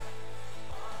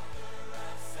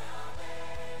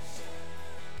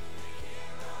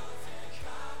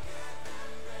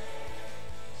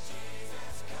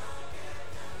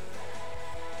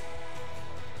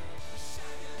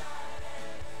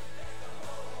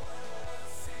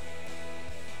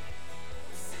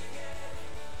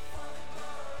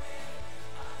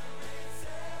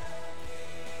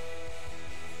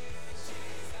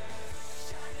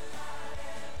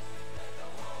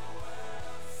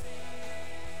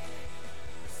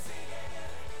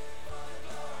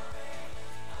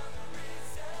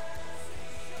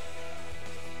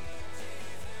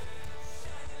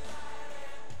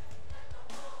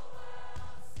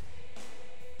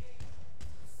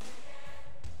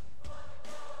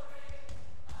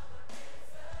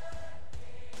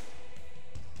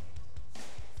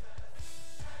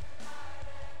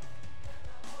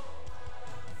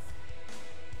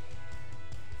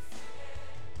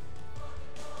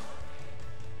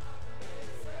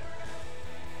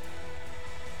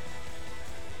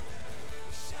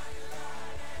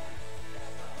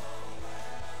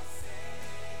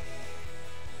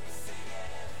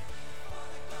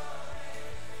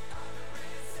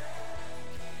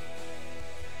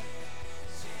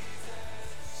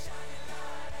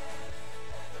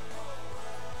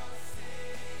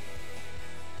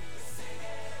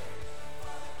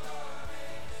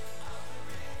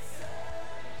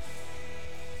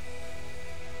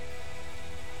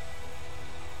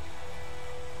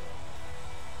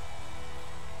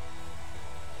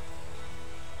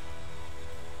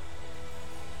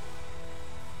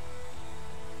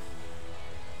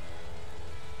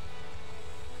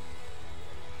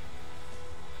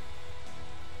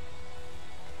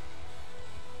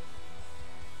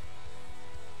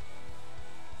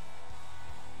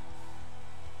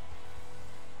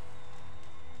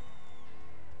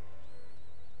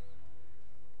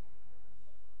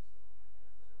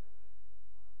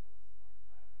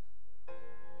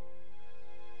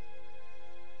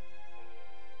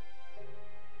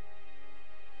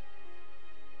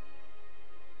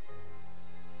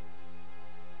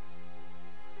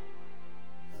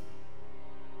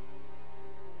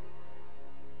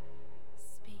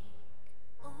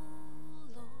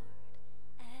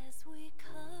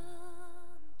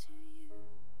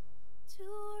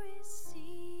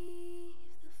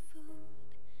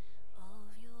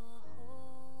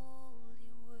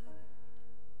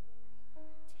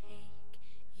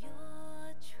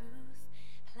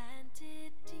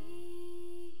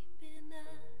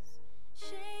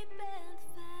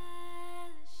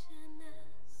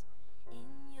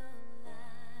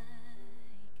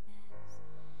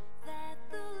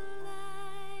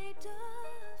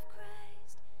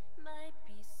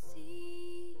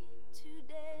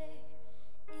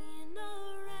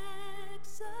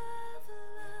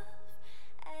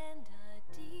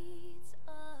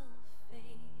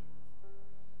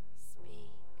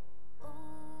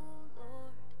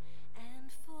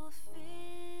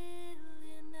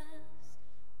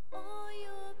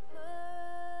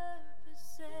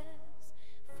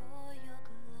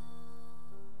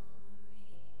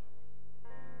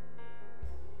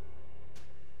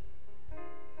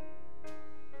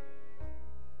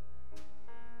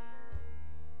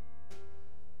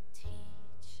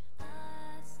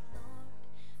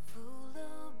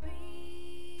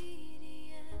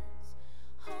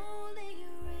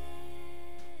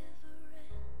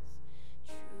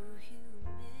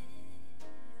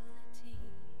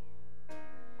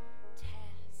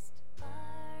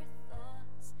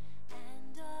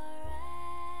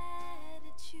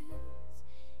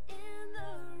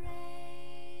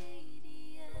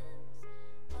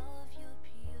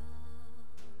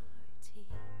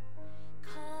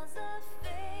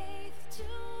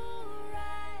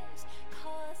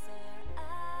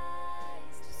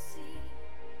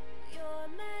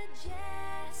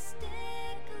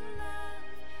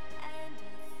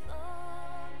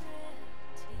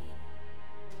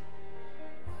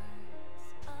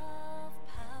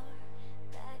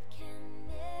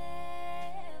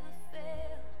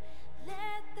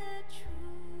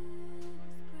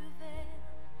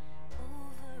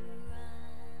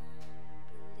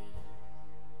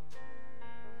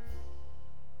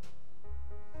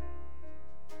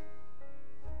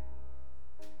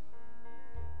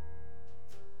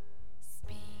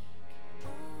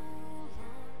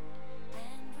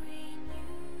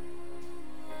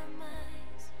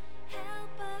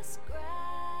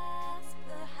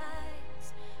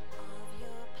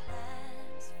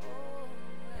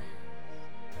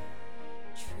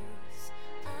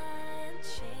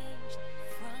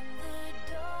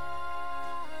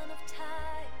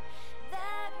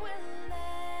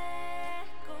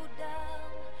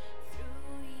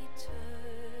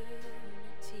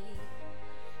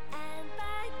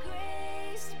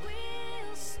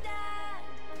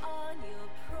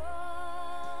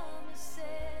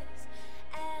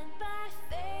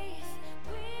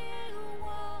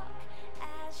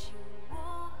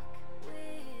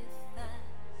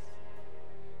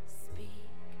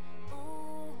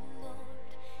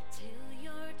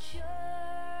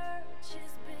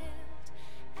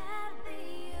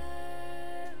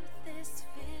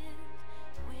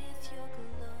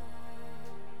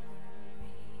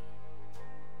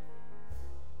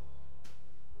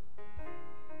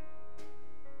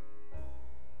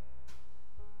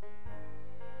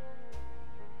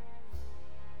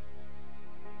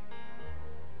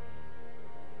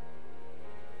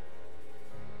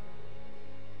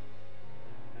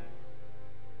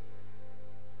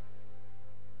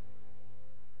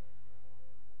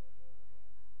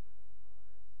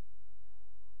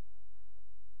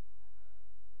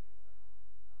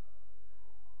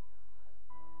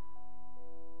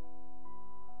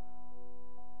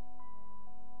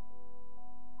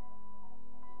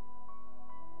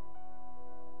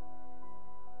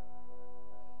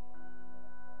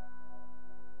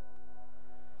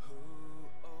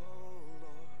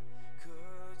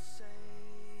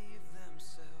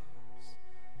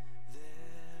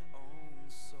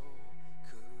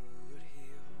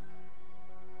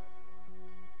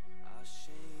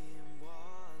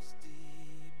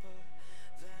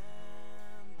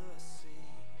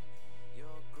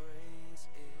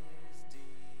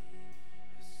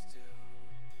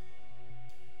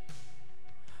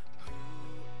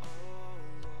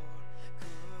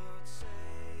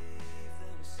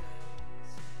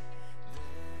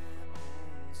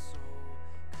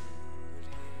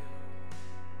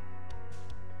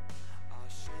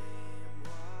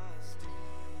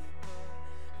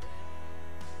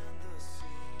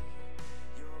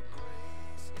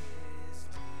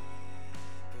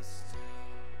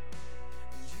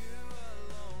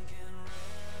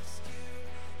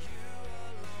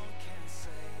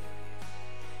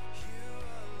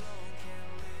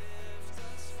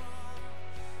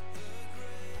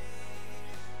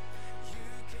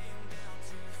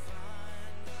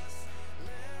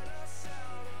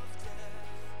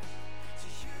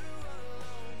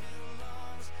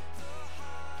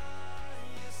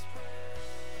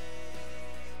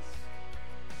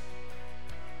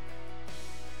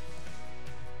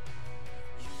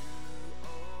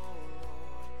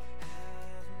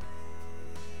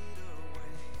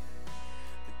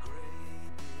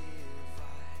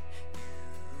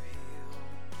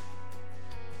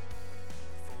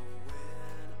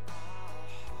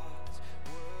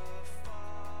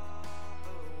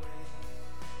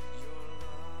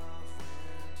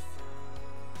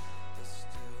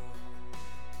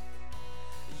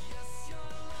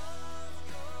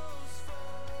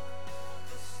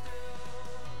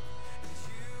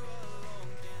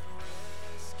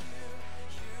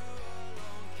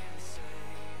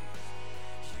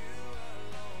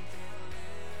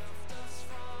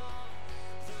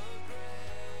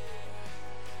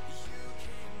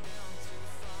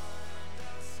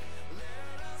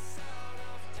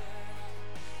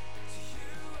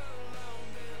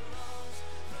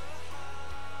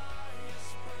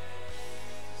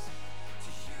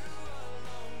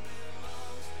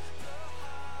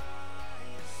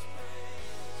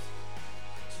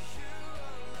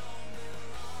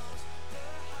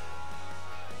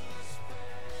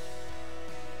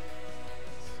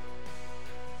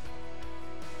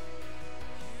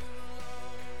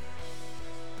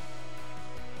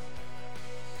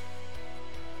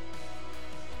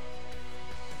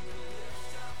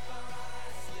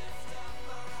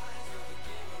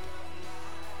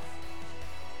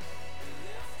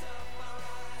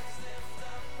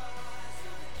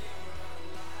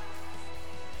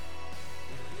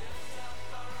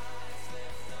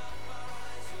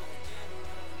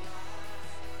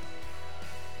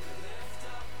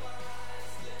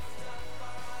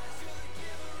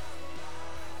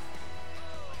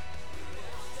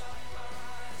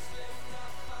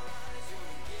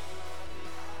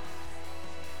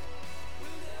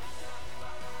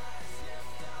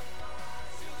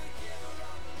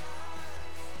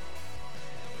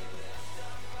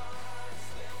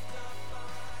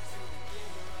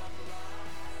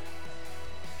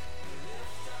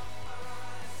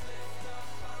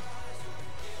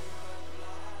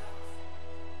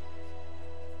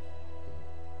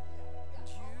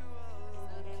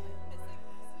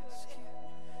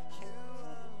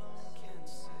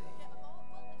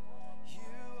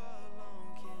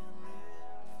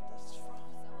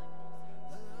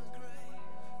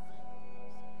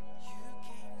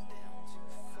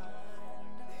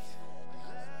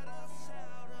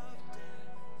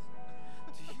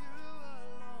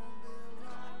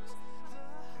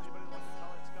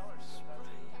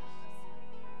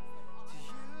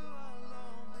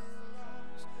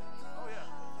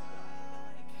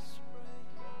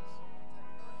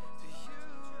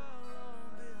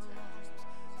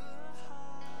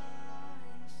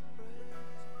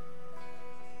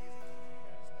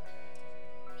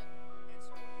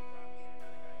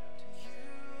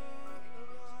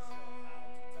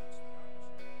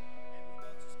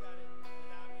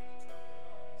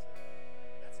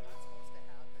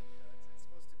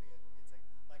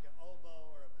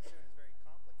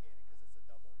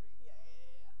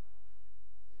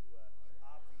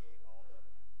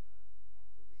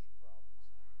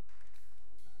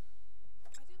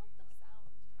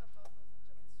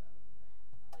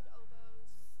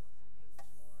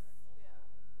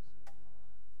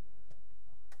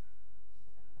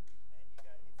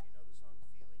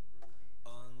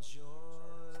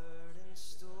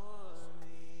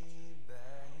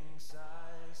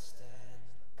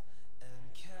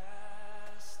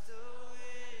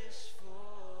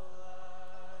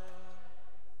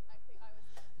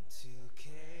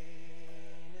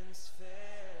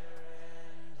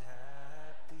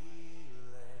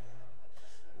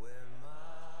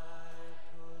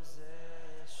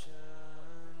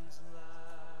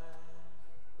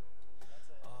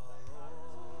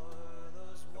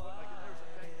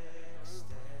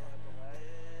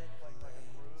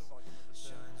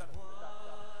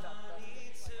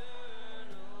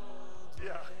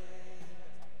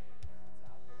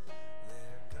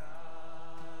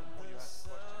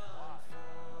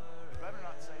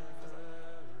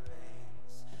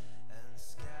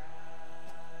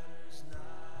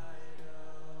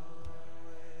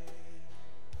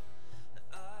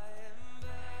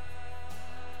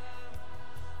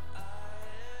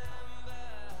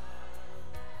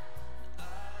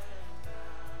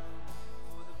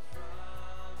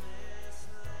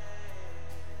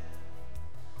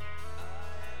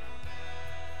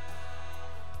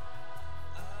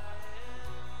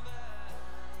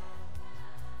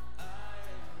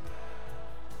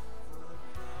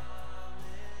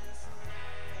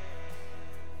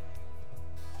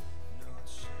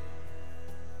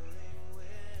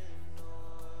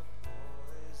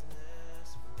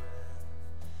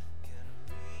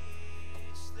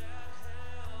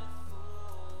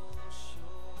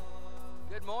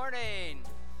morning.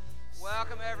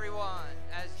 Welcome, everyone.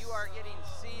 As you are getting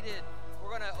seated, we're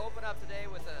going to open up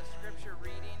today with a scripture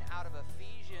reading out of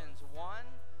Ephesians 1.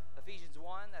 Ephesians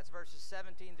 1, that's verses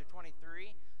 17 through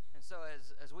 23. And so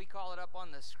as we call it up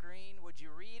on the screen, would you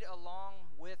read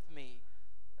along with me?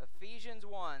 Ephesians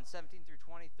 1, 17 through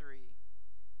 23.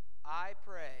 I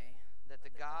pray that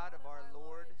the God of our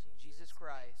Lord Jesus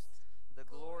Christ, the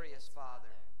glorious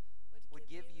Father, would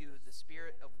give you the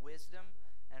spirit of wisdom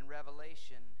and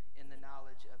revelation in the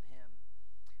knowledge of him.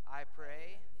 I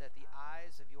pray that the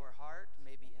eyes of your heart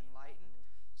may be enlightened,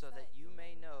 so that you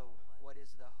may know what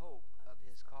is the hope of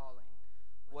his calling,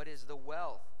 what is the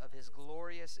wealth of his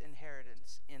glorious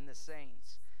inheritance in the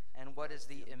saints, and what is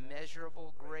the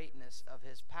immeasurable greatness of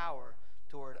his power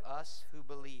toward us who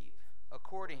believe,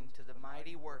 according to the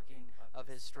mighty working of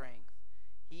his strength.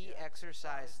 He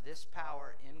exercised this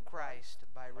power in Christ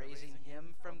by raising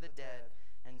him from the dead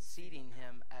and seating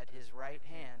him at his right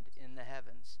hand in the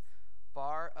heavens,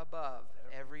 far above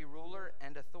every ruler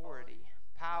and authority,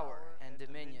 power and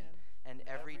dominion, and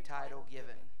every title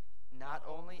given, not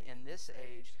only in this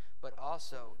age, but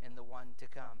also in the one to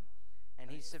come. And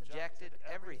he subjected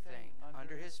everything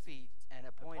under his feet and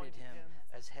appointed him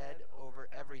as head over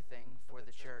everything for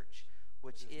the church,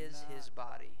 which is his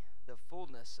body, the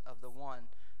fullness of the one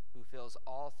who fills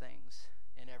all things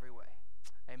in every way.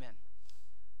 Amen.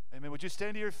 Amen. Would you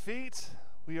stand to your feet?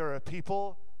 We are a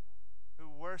people who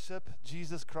worship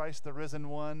Jesus Christ, the risen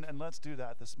one, and let's do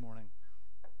that this morning.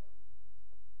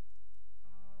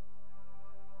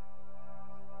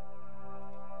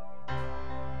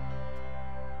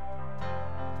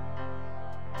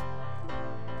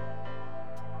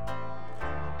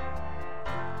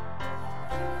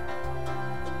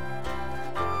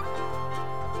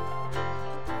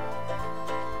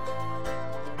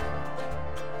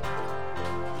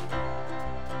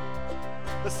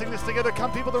 Let's sing this together.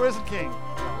 Come, people, the risen King.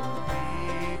 Come,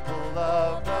 people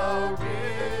of the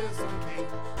risen King,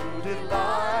 who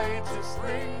delight to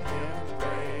sing him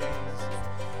praise.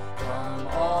 Come,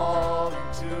 all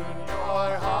in tune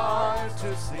your hearts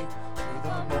to sing to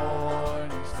the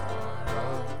morning star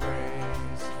of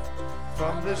praise.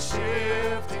 From the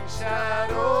shifting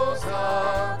shadows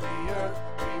of the earth,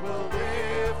 we will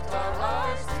lift our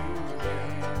eyes to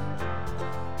him,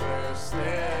 where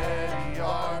steady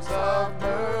arms of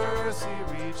mercy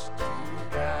reach to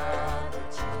gather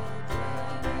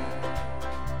children in.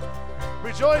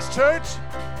 Rejoice, church!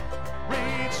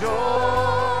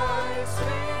 Rejoice,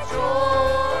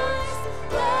 rejoice,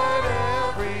 let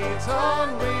every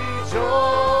tongue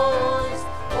rejoice.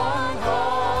 One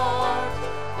heart,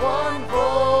 one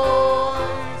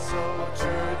voice, O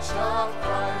Church of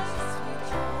Christ,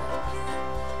 rejoice.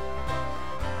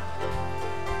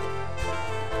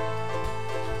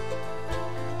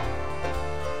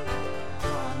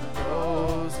 Come,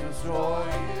 those whose joy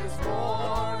is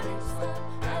morning sun,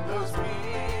 and those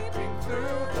weeping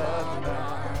through the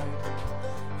night.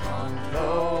 Come,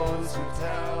 those who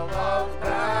tell of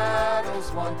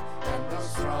battles won, and those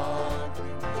struggling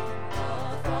in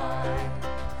the fight.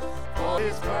 For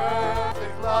his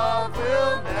perfect love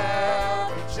will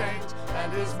never change,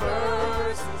 and his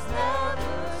mercies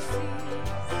never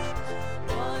cease.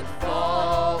 But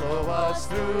follow us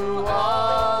through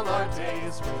all our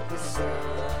days with the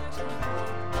certain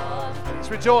hope of peace.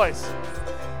 Rejoice!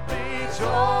 Rejoice,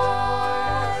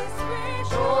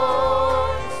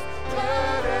 rejoice,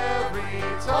 let every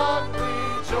tongue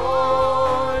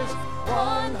rejoice.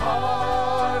 One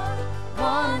heart,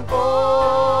 one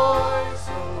voice,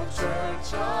 O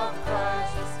Church of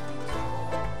Christ,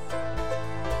 rejoice.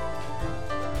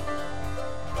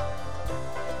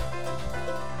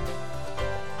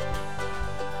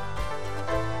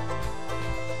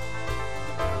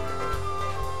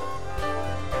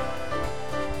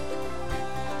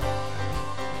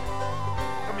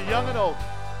 Come young and old.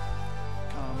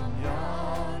 Come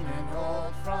young and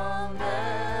old from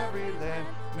every land,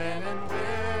 men and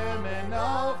women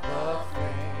of the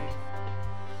faith.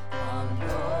 Come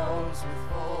those with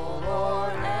full or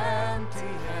empty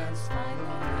hands, find the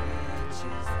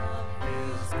riches of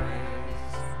his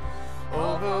grace.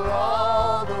 Over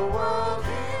all the world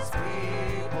his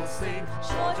people sing,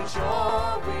 shore to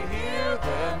shore we hear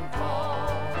them call.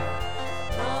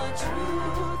 The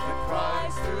truth that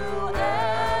cries through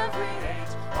every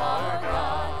age,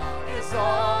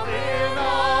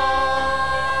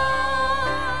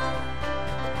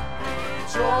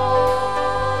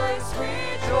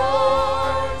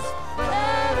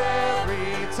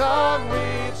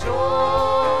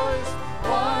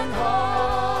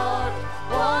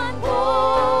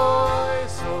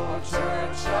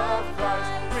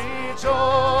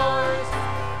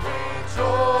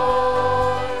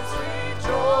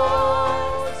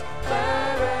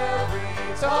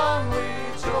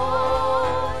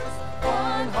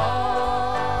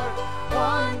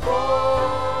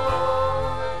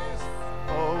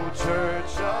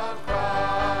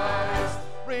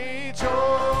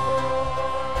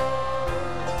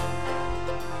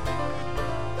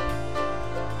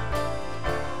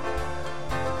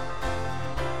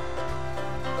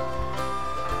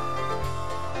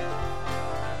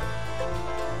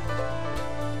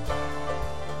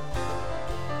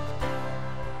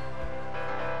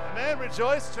 Amen.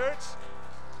 Rejoice, church.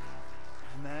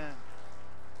 Amen.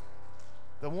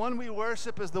 The one we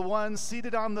worship is the one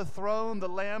seated on the throne, the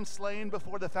Lamb slain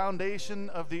before the foundation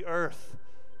of the earth.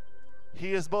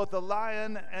 He is both the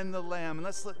Lion and the Lamb.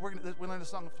 And we learned a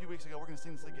song a few weeks ago. We're going to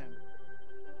sing this again.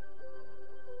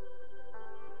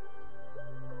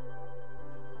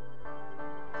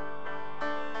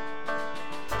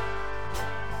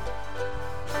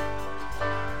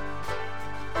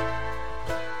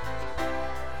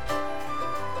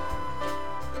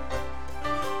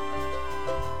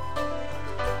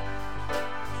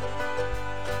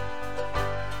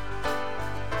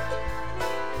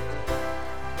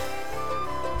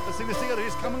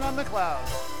 He's coming on the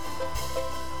clouds.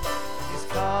 He's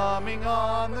coming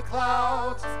on the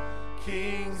clouds.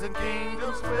 Kings and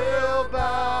kingdoms will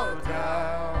bow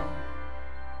down.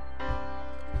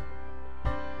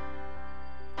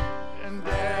 And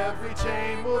every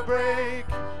chain will break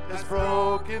as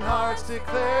broken hearts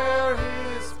declare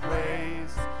his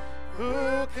praise.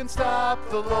 Who can stop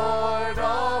the Lord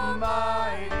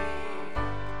Almighty?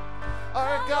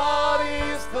 Our God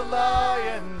is the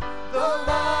Lion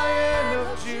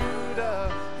of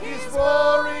Judah. He's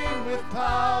roaring with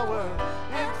power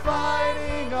in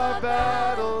fighting our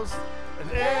battles,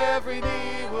 and every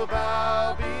knee will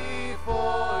bow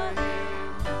before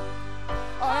him.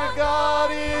 Our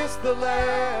God is the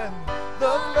Lamb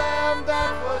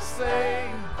that was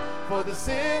slain for the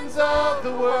sins of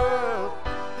the world.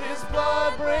 His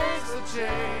blood breaks the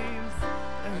chains,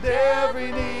 and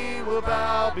every knee will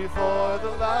bow before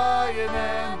the Lion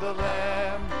and the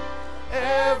Lamb.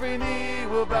 Every knee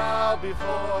will bow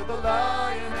before the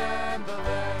Lion and the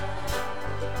Lamb.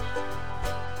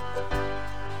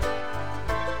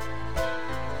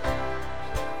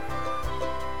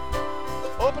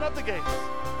 Open up the gates.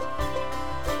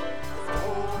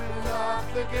 Open up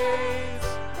the gates.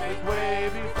 Make way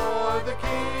before the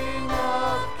King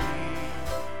of Kings.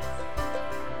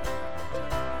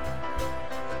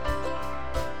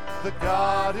 The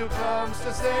God who comes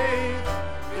to save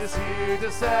is here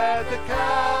to set the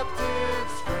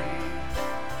captives free.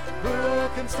 Who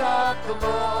can stop the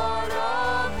Lord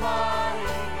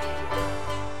Almighty?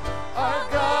 Our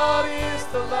God is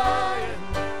the Lion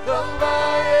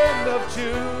of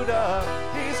Judah.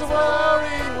 He's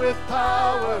warring with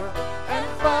power and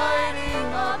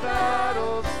fighting our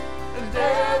battles, and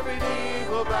every knee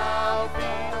will bow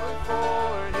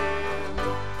before him.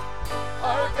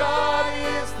 Our God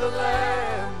is the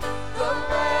Lamb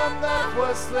that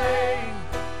was slain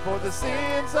for the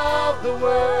sins of the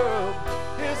world.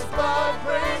 His blood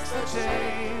breaks the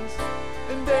chains,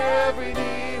 and every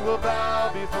knee will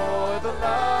bow before the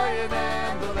Lion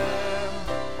and the Lamb.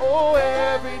 Oh,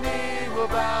 every knee will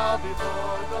bow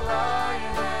before the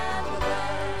Lion and the Lamb.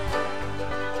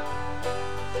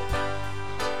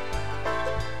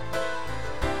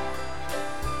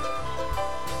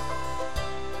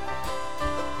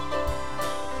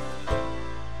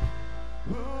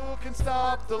 Who can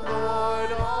stop the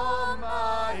Lord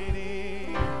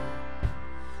Almighty?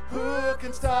 Who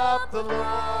can stop the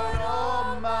Lord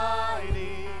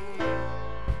Almighty?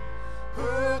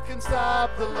 Who can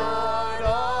stop the Lord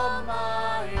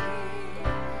Almighty?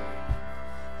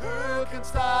 Who can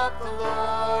stop the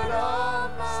Lord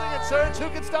Almighty? Sing it, church. Who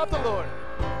can stop the Lord?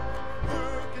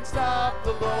 Who can stop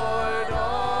the Lord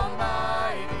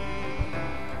Almighty?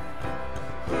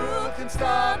 Who can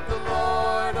stop the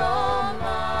Lord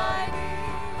Almighty?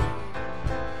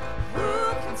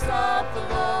 Who can stop the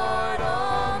Lord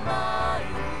Almighty?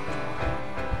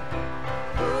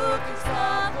 Who can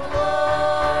stop the Lord?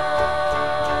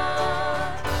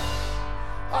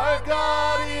 Our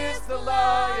God is the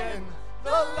Lion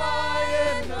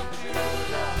of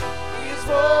Judah. He's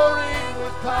roaring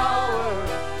with power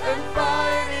and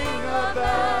fighting our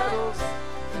battles,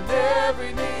 and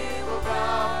every knee will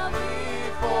bow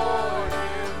before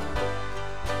him.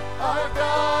 Our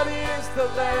God is the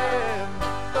Lamb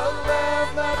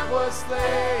that was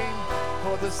slain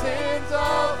for the sins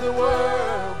of the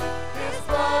world. His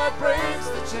blood breaks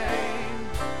the chain,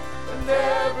 and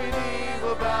every knee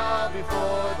will bow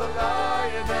before the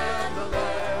Lion and the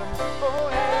Lamb. Oh,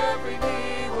 every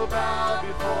knee will bow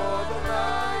before the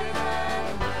Lion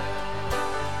and the Lamb.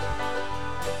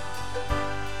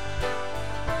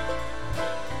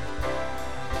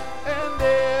 And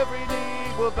every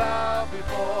knee will bow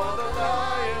before the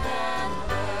Lion and the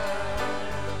Lamb.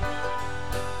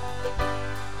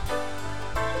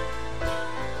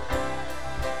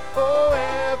 Oh,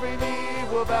 every knee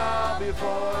will bow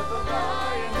before the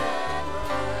Lion and the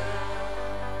Lamb.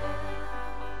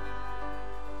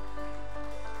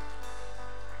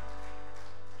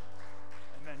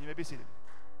 Amen. You may be seated.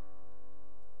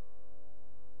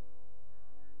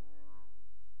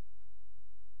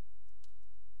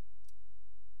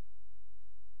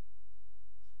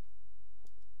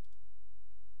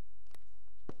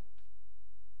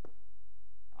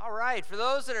 right, for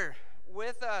those that are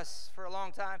with us for a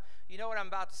long time, you know what I'm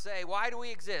about to say. Why do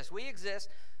we exist? We exist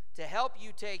to help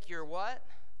you take your what?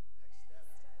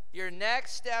 Your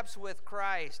next steps with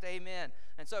Christ. Amen.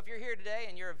 And so if you're here today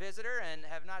and you're a visitor and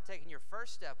have not taken your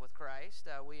first step with Christ,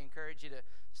 we encourage you to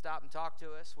stop and talk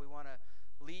to us. We want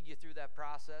to lead you through that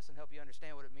process and help you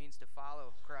understand what it means to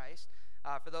follow Christ.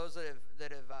 For those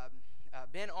that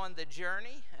have been on the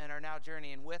journey and are now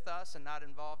journeying with us and not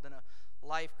involved in a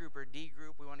life group or D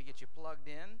group, we want to get you plugged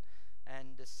in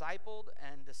and discipled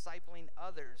and discipling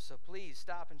others. So please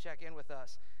stop and check in with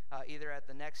us, either at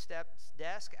the Next Steps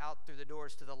desk out through the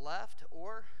doors to the left,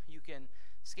 or you can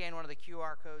scan one of the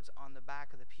QR codes on the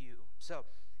back of the pew. So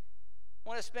I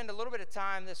want to spend a little bit of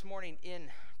time this morning in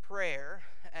prayer,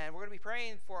 and we're going to be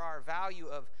praying for our value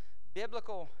of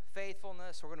biblical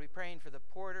faithfulness. We're going to be praying for the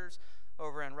Porters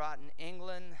over in Rotten,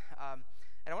 England.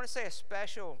 And I want to say a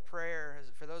special prayer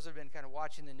for those who have been kind of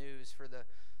watching the news for the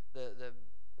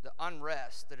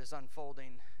unrest that is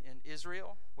unfolding in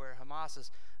Israel, where Hamas has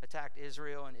attacked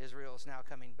Israel, and Israel is now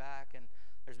coming back, and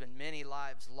there's been many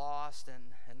lives lost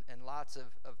and lots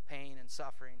of pain and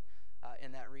suffering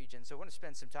in that region. So I want to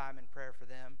spend some time in prayer for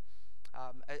them,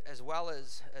 as well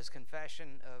as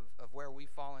confession of where we've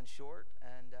fallen short,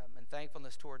 and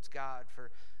thankfulness towards God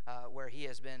for where he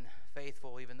has been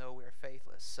faithful even though we are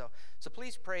faithless. So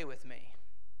please pray with me.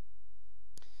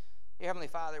 Dear Heavenly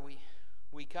Father,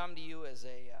 we come to you as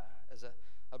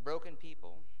a broken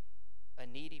people, a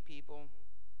needy people,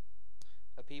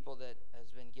 a people that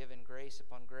has been given grace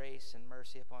upon grace and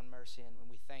mercy upon mercy, and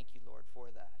we thank you, Lord, for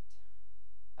that.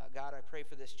 God, I pray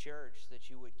for this church that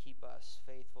you would keep us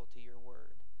faithful to your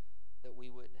word, that we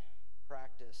would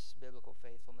practice biblical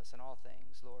faithfulness in all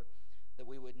things, Lord, that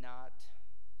we would not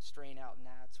strain out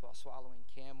gnats while swallowing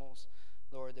camels,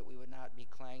 Lord, that we would not be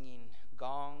clanging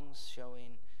gongs,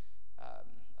 showing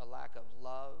a lack of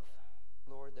love,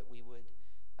 Lord, that we would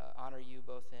honor you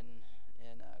both in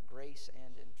grace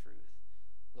and in truth.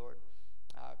 Lord,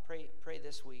 pray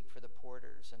this week for the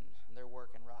Porters and their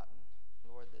work in Rotten,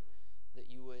 Lord, that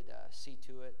you would see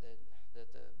to it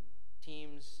that the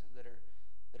teams that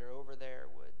are over there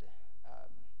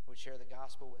would share the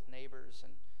gospel with neighbors,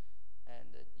 and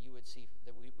that you would see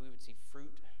that we would see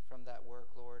fruit from that work,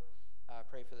 Lord.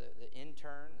 Pray for the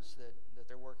interns that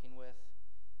they're working with,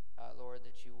 Lord,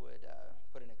 that you would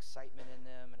put an excitement in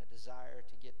them and a desire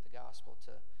to get the gospel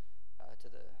to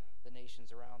the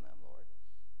nations around them, Lord.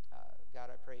 God,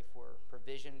 I pray for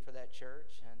provision for that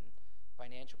church and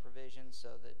financial provision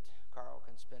so that Carl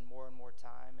can spend more and more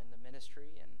time in the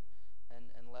ministry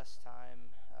and less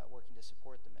time working to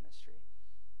support the ministry.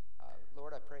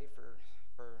 Lord, I pray for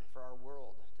our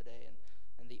world today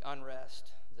and the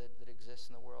unrest that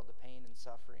exists in the world, the pain and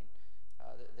suffering,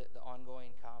 the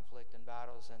ongoing conflict and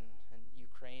battles in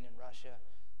Ukraine and Russia.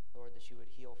 Lord, that you would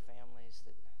heal families,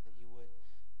 that you would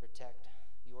protect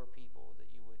your people, that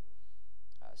you would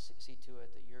see to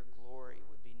it that your glory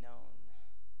would be known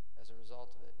as a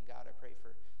result of it. And God, I pray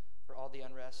for all the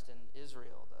unrest in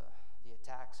Israel, the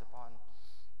attacks upon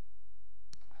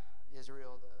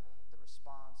Israel, the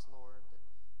response, Lord,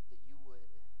 that you would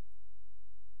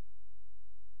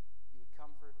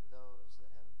comfort those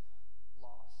that have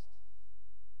lost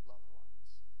loved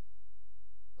ones.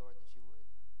 Lord, that you would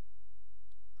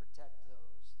protect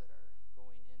those that are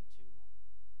going into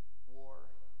war,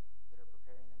 that are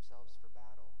preparing themselves for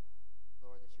battle.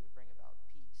 Lord, that you would bring about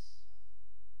peace.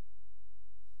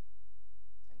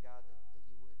 And God, that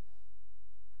you would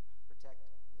protect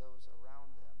those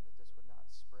around them, that this would not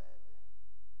spread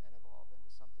and evolve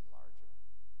into something larger.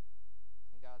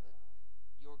 And God, that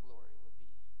your glory would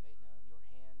be made known, your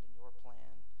hand and your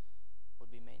plan would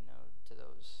be made known to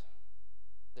those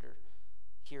that are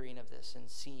hearing of this and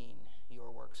seeing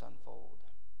your works unfold.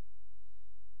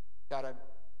 God, I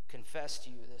confess to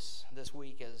you this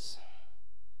week as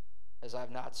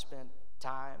I've not spent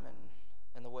time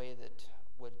in the way that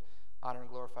would honor and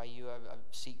glorify you. I'm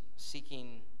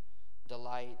seeking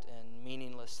delight in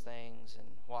meaningless things and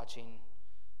watching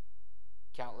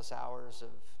countless hours of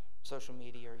social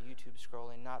media or YouTube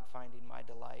scrolling, not finding my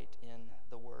delight in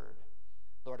the Word.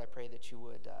 Lord, I pray that you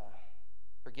would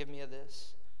forgive me of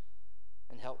this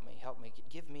and help me.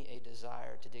 Give me a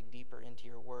desire to dig deeper into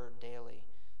your Word daily,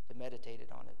 to meditate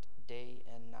on it day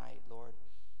and night, Lord.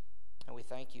 And we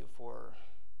thank you for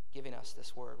giving us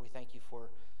this Word. We thank you for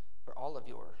all of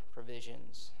your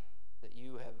provisions that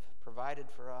you have provided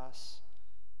for us,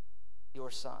 your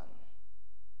Son,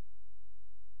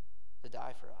 to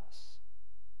die for us,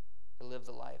 to live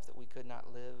the life that we could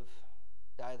not live,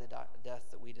 die the death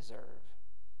that we deserve,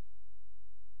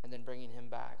 and then bringing him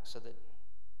back so that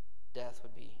death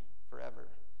would be forever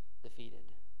defeated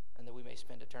and that we may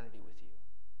spend eternity with you.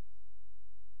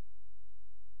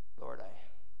 Lord, I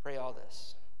pray all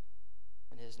this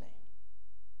in his name.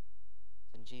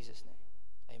 In Jesus' name,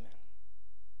 amen.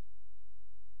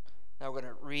 Now we're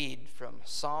going to read from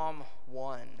Psalm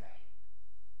 1.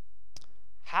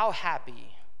 How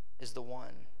happy is the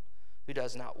one who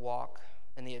does not walk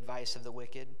in the advice of the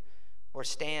wicked, or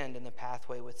stand in the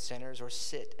pathway with sinners, or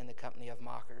sit in the company of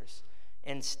mockers.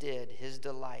 Instead, his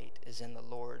delight is in the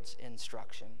Lord's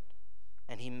instruction,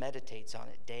 and he meditates on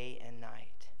it day and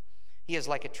night. He is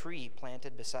like a tree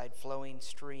planted beside flowing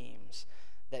streams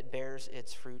that bears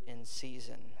its fruit in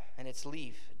season, and its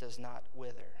leaf does not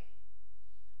wither.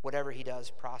 Whatever he does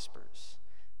prospers.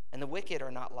 And the wicked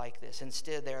are not like this.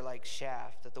 Instead, they are like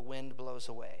chaff that the wind blows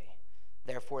away.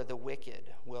 Therefore, the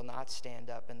wicked will not stand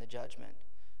up in the judgment,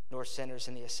 nor sinners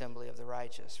in the assembly of the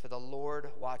righteous. For the Lord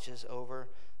watches over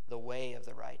the way of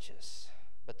the righteous,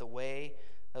 but the way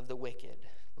of the wicked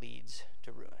leads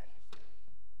to ruin.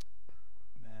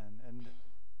 Amen. And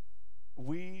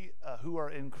we who are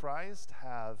in Christ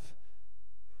have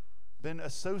been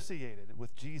associated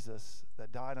with Jesus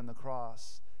that died on the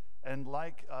cross. And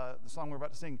like the song we're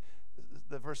about to sing,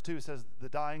 the verse 2 says, the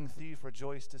dying thief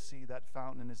rejoiced to see that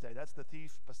fountain in his day. That's the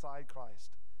thief beside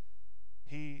Christ.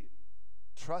 He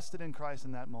trusted in Christ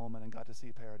in that moment and got to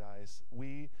see paradise.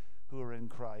 We who are in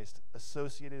Christ,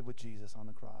 associated with Jesus on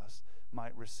the cross,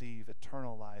 might receive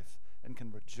eternal life and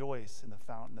can rejoice in the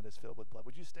fountain that is filled with blood.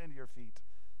 Would you stand to your feet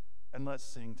and let's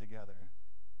sing together?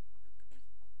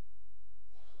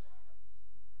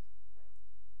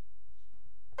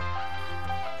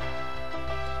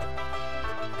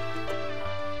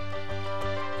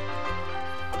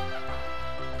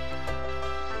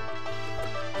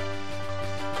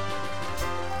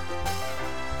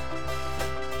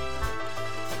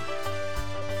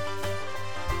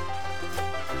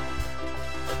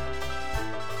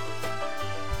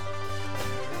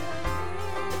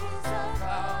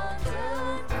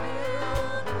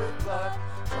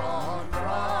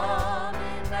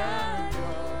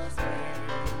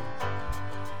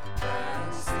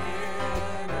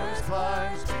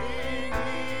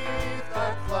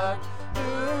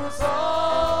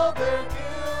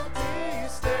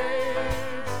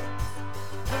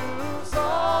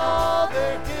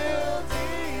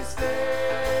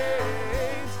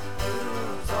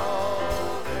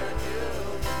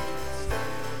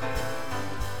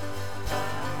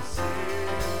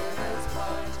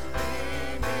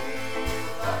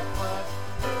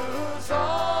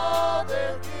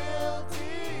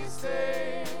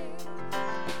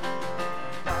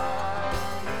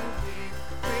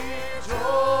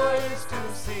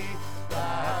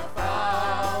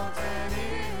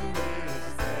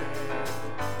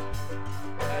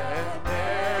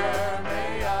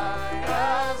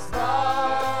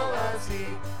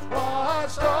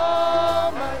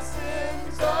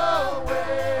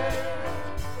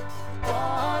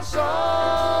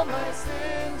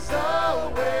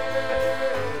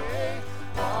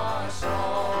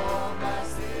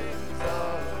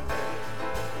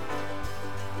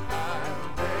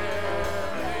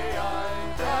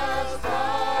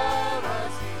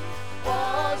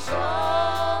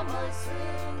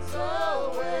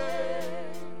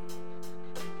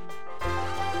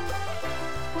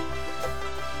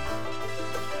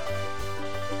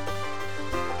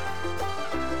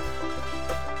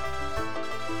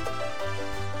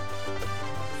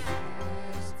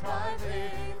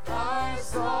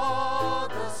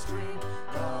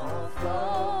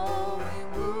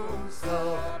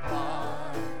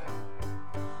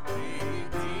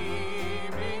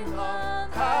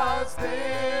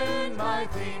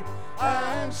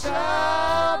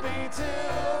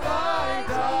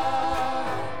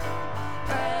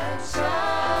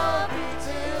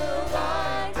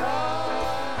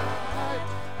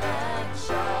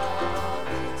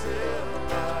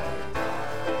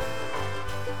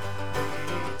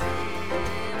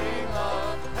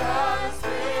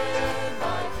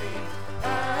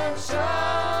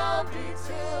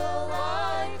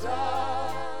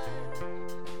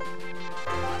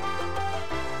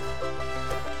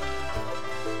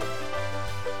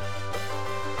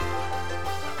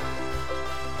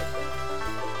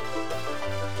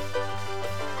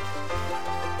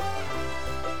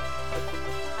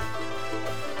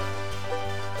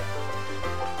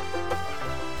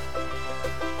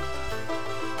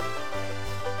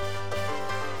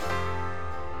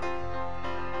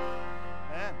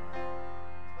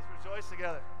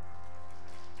 Together.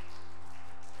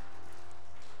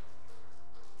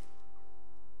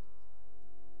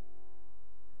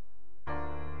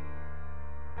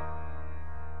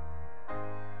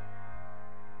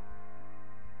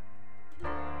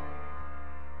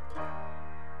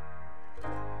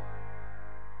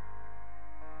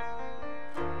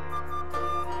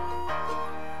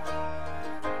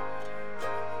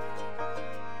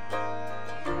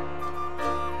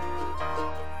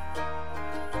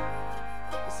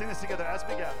 Sing this together as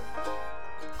we gather.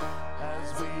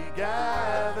 As we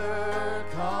gather,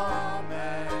 come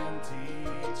and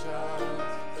teach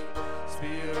us.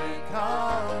 Spirit,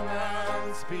 come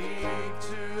and speak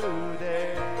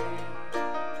today.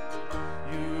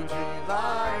 You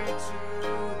delight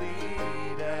to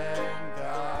lead and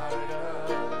guide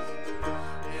us.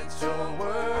 It's your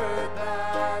word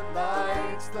that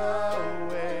lights the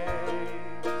way.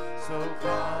 So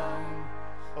come,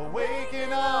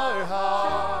 awaken our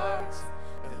hearts,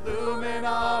 illumine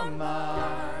our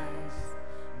minds,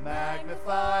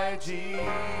 magnify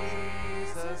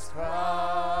Jesus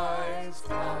Christ.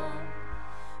 Come,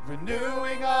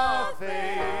 renewing our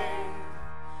faith,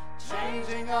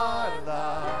 changing our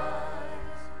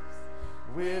lives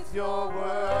with your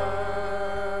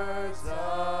words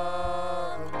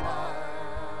of life.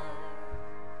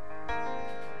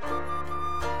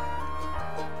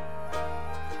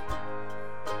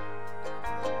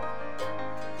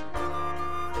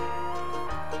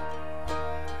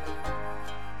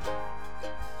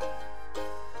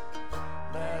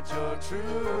 Let your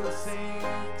truth sink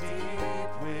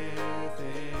deep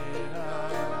within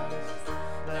us.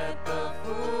 Let the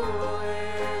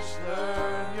foolish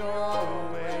learn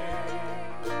your way.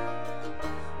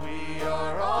 We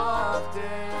are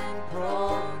often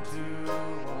prone to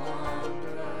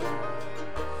wander.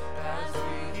 As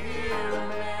we hear,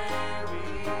 may we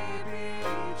be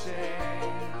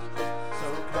changed. So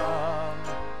come,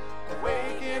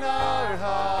 awaken our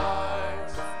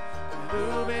hearts,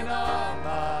 illumine our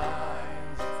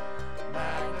minds,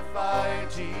 magnify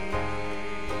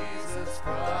Jesus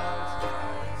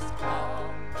Christ.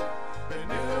 Come,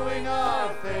 renewing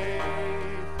our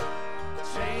faith,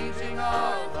 changing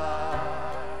our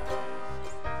lives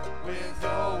with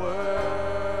your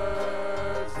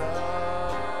words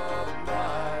of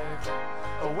life.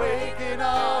 Awaken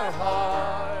our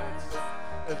hearts,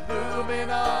 illumine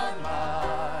our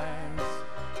minds,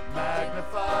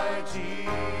 magnify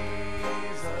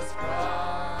Jesus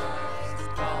Christ.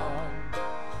 Come,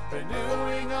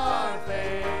 renewing our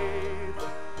faith,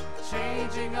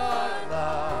 changing our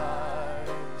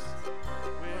lives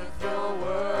with your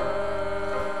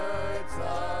words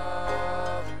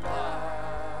of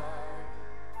life.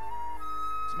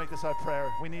 Let's make this our prayer.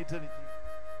 We need to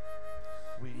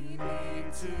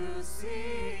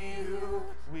see you.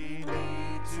 We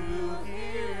need to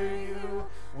hear you.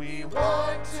 We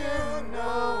want to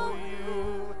know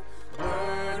you.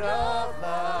 Word of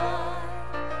life.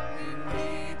 We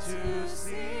need to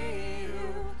see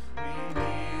you. We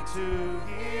need to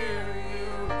hear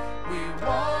you. We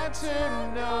want to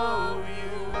know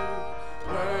you.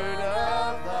 Word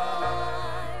of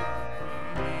life.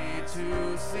 We need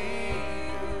to see you.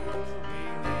 We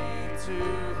need to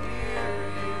hear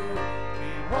you.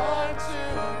 We want to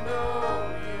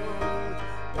know you.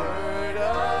 Word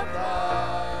of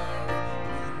life.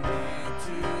 We need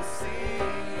to see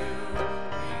you.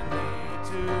 We need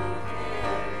to hear you.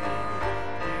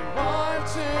 We want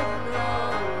to know you.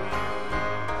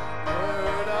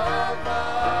 Word of life.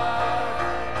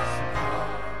 So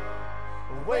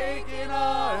come, awaken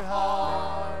our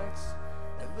hearts,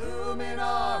 illumine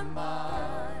our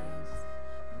minds,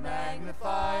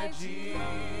 magnify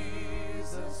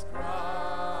Jesus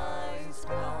Christ.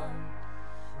 Come,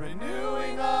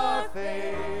 renewing our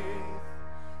faith,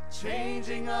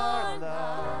 changing our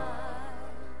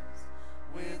lives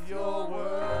with your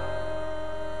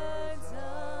words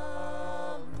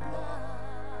of life.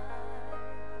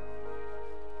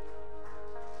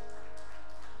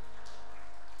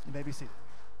 You may be seated.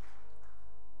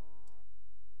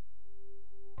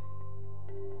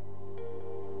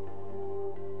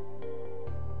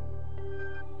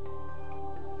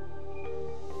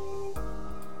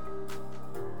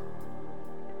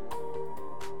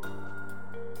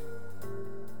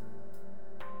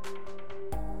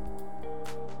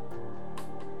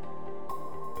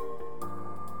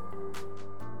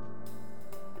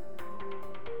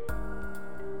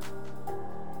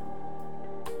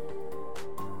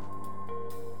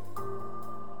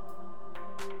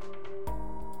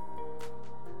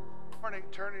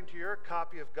 Turn into your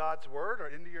copy of God's Word or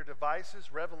into your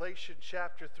devices, Revelation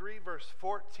chapter 3, verse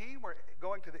 14. We're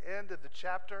going to the end of the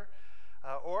chapter.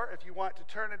 Or if you want to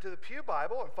turn into the Pew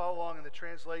Bible and follow along in the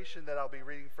translation that I'll be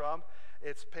reading from,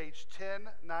 it's page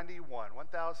 1091,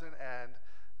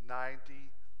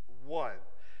 1091.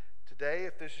 Today,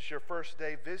 if this is your first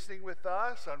day visiting with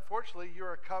us, unfortunately, you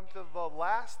are come to the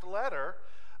last letter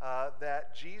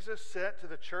that Jesus sent to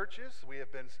the churches. We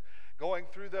have been going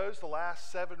through those the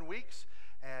last 7 weeks,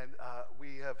 and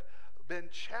we have been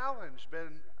challenged,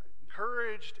 been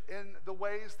encouraged in the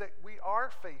ways that we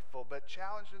are faithful, but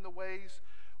challenged in the ways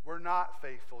we're not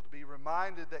faithful, to be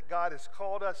reminded that God has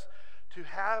called us to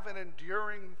have an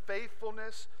enduring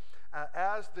faithfulness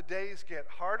as the days get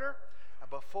harder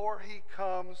before he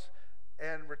comes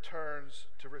and returns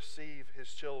to receive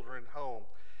his children home.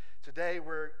 Today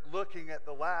we're looking at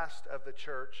the last of the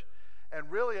church, and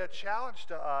really a challenge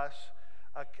to us,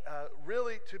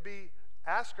 really to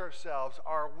ask ourselves,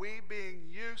 are we being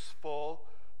useful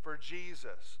for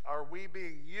Jesus? Are we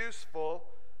being useful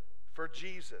for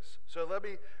Jesus? So let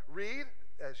me read,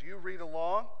 as you read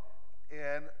along,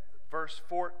 in verse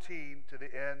 14 to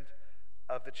the end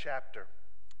of the chapter.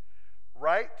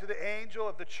 Write to the angel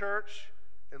of the church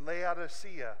in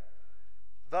Laodicea.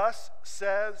 Thus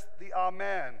says the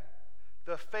Amen,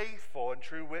 the faithful and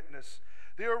true witness,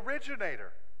 the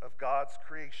originator of God's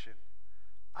creation.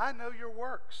 I know your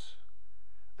works,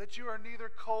 that you are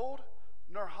neither cold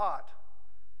nor hot.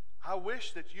 I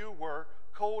wish that you were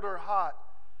cold or hot.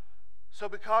 So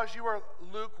because you are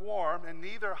lukewarm and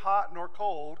neither hot nor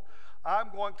cold, I'm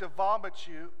going to vomit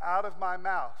you out of my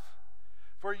mouth.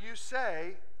 For you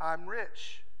say, I'm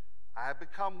rich, I have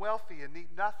become wealthy and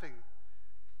need nothing.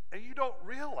 And you don't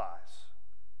realize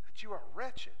that you are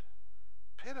wretched,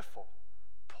 pitiful,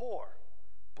 poor,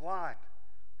 blind,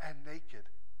 and naked.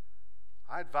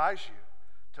 I advise you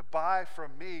to buy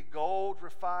from me gold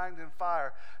refined in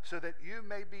fire, so that you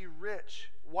may be rich,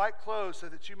 white clothes so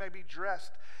that you may be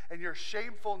dressed, and your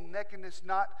shameful nakedness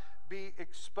not be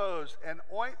exposed, and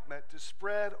ointment to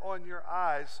spread on your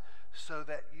eyes, so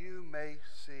that you may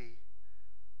see.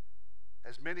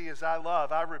 As many as I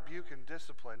love, I rebuke and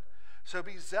discipline. So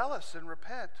be zealous and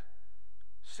repent.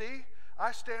 See,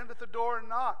 I stand at the door and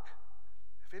knock.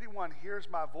 If anyone hears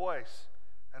my voice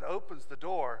and opens the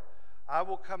door, I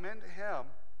will come into him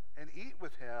and eat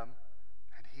with him,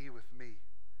 and he with me.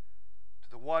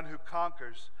 To the one who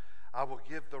conquers, I will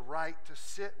give the right to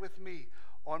sit with me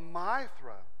on my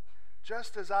throne,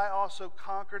 just as I also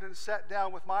conquered and sat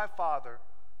down with my Father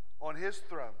on his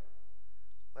throne.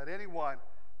 Let anyone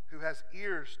who has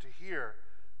ears to hear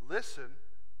listen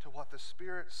to what the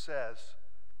Spirit says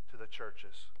to the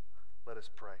churches. Let us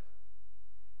pray.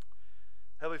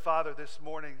 Heavenly Father, this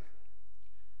morning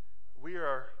we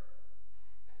are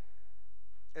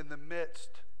in the midst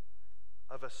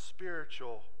of a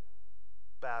spiritual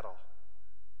battle.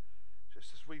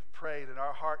 Just as we've prayed, and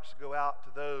our hearts go out to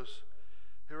those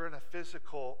who are in a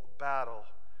physical battle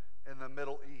in the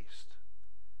Middle East.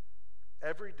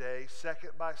 Every day,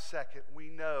 second by second, we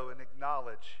know and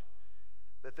acknowledge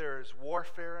that there is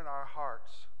warfare in our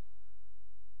hearts.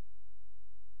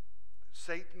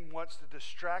 Satan wants to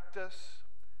distract us,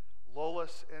 lull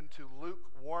us into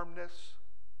lukewarmness,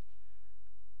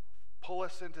 pull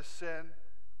us into sin,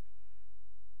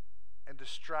 and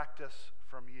distract us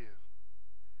from you.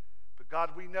 But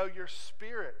God, we know your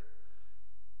Spirit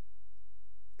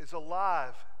is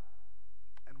alive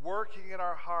and working in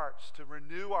our hearts to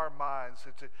renew our minds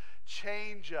and to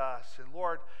change us. And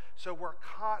Lord, so we're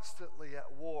constantly at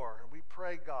war. And we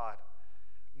pray, God,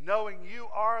 knowing you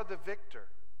are the victor,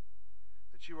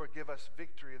 that you will give us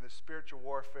victory in the spiritual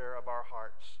warfare of our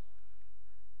hearts,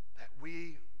 that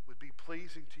we would be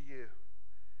pleasing to you.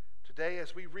 Today,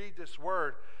 as we read this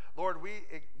word, Lord, we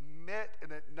admit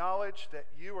and acknowledge that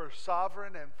you are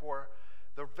sovereign, and for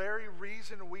the very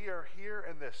reason we are here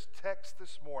in this text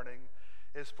this morning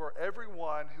is for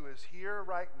everyone who is here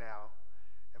right now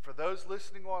and for those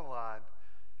listening online,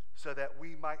 so that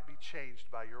we might be changed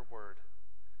by your word.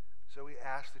 So we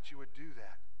ask that you would do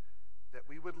that, that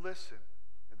we would listen,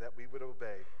 and that we would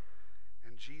obey.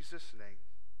 In Jesus' name,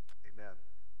 amen.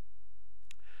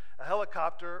 A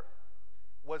helicopter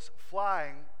was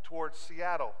flying towards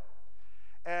Seattle,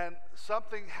 and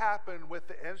something happened with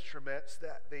the instruments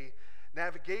that the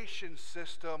navigation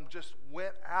system just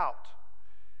went out.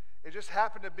 It just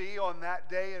happened to be on that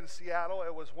day in Seattle.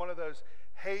 It was one of those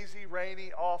hazy,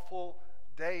 rainy, awful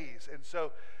days. And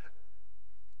so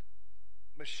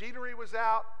machinery was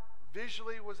out,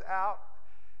 visually was out.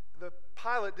 The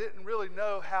pilot didn't really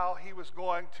know how he was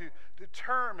going to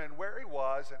determine where he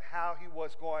was and how he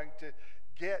was going to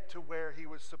get to where he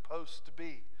was supposed to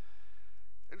be.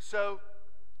 And so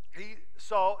he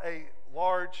saw a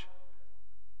large,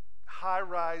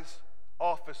 high-rise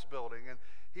office building, and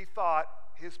he thought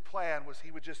his plan was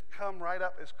he would just come right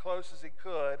up as close as he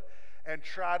could and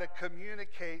try to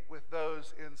communicate with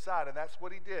those inside. And that's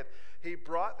what he did. He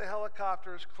brought the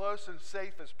helicopter as close and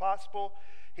safe as possible.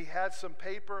 He had some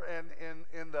paper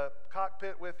in the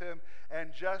cockpit with him and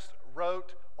just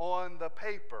wrote on the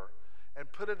paper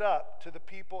and put it up to the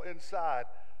people inside,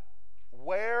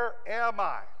 "Where am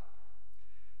I?"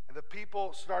 And the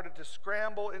people started to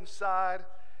scramble inside,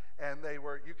 and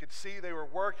you could see they were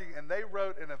working, and they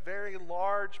wrote in a very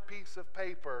large piece of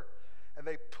paper, and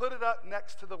they put it up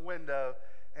next to the window,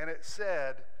 and it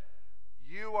said,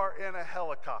 "You are in a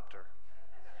helicopter."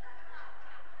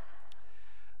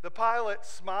 The pilot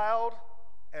smiled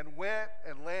and went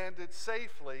and landed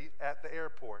safely at the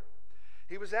airport.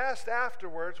 He was asked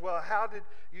afterwards, "Well, how did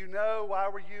you know? Why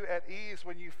were you at ease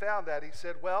when you found that?" He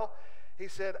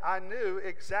said, "I knew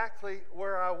exactly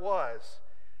where I was.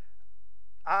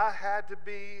 I had to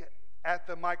be at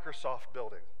the Microsoft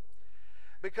building."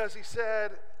 Because he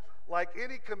said, like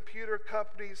any computer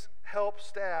company's help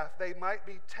staff, they might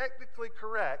be technically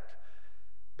correct,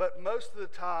 but most of the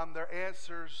time their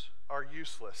answers are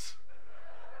useless.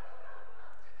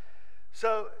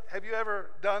 So have you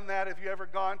ever done that? Have you ever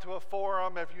gone to a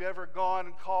forum? Have you ever gone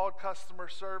and called customer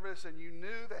service and you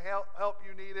knew the help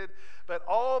you needed, but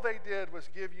all they did was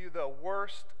give you the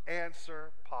worst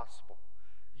answer possible?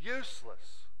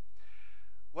 Useless.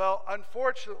 Well,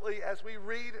 unfortunately, as we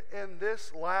read in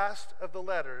this last of the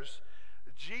letters,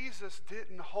 Jesus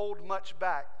didn't hold much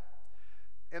back.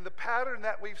 In the pattern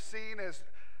that we've seen, as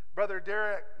Brother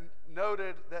Derek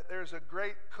noted, that there's a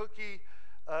great cookie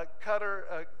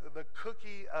cutter, the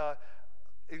cookie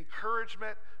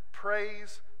encouragement,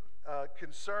 praise,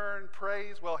 concern,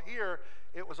 praise. Well, here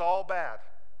it was all bad.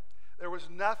 There was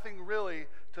nothing really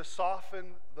to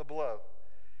soften the blow.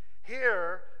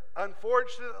 Here,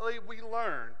 unfortunately, we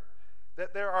learn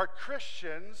that there are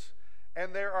Christians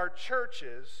and there are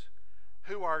churches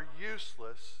who are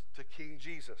useless to King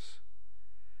Jesus.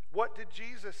 What did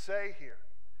Jesus say here?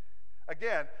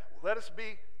 Again, let us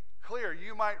be clear.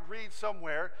 You might read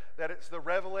somewhere that it's the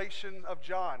revelation of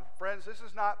John. Friends, this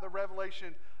is not the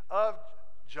revelation of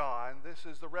John. This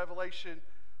is the revelation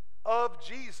of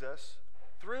Jesus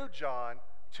through John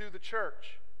to the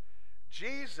church.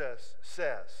 Jesus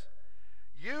says,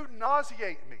 "You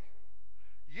nauseate me.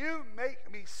 You make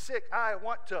me sick. I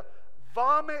want to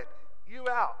vomit you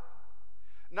out."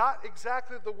 Not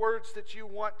exactly the words that you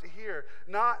want to hear,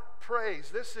 not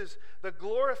praise. This is the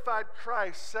glorified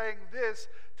Christ saying this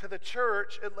to the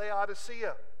church at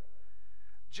Laodicea.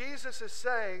 Jesus is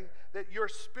saying that your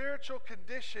spiritual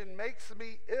condition makes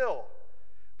me ill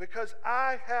because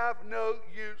I have no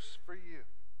use for you.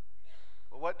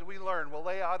 Well, what do we learn? Well,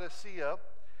 Laodicea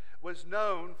was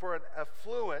known for an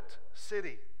affluent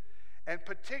city, and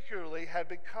particularly had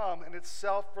become in its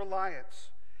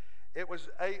self-reliance. It was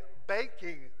a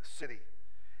baking city.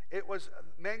 It was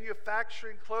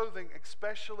manufacturing clothing,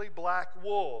 especially black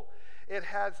wool. It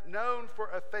has known for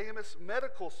a famous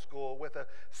medical school with a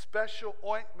special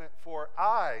ointment for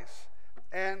eyes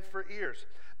and for ears.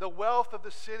 The wealth of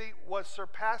the city was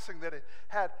surpassing that. It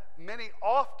had many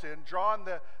often drawn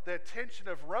the attention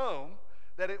of Rome,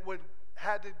 that it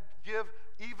had to give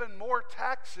even more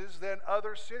taxes than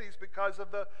other cities because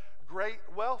of the great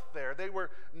wealth there. They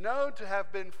were known to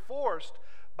have been forced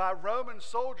by Roman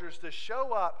soldiers to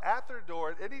show up at their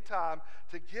door at any time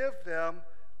to give them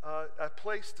a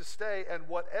place to stay and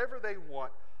whatever they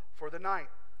want for the night.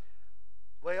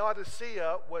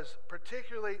 Laodicea was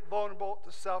particularly vulnerable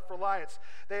to self-reliance.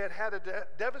 They had had a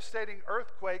devastating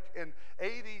earthquake in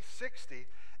AD 60,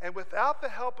 and without the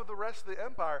help of the rest of the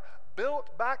empire,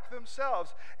 built back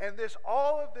themselves. And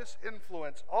all of this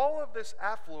influence, all of this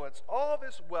affluence, all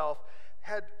this wealth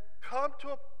had come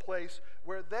to a place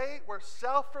where they were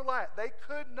self-reliant. They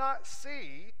could not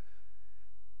see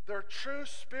their true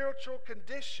spiritual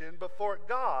condition before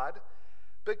God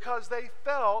because they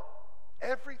felt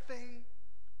everything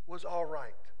was all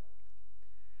right.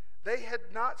 They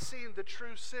had not seen the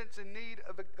true sense and need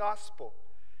of the gospel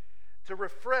to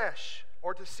refresh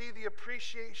or to see the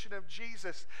appreciation of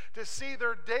Jesus, to see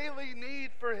their daily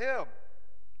need for him.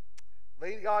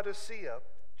 Laodicea,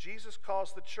 Jesus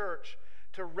calls the church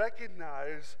to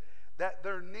recognize that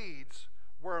their needs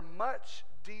were much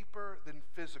deeper than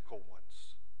physical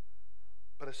ones,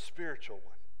 but a spiritual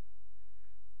one.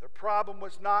 Their problem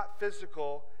was not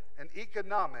physical and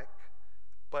economic,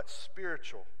 but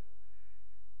spiritual.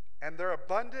 And their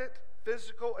abundant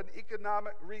physical and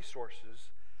economic resources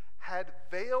had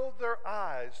veiled their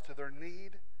eyes to their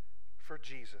need for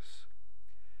Jesus.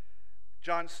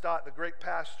 John Stott, the great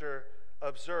pastor,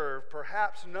 observed,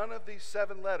 perhaps none of these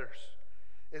 7 letters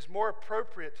is more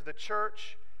appropriate to the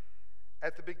church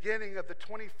at the beginning of the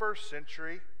 21st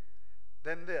century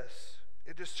than this.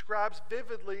 It describes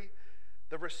vividly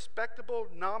the respectable,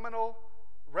 nominal,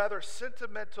 rather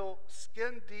sentimental,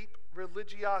 skin-deep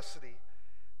religiosity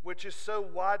which is so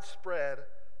widespread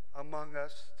among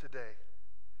us today.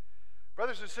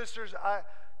 Brothers and sisters, I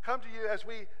come to you as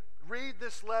we read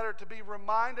this letter to be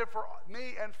reminded for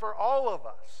me and for all of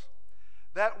us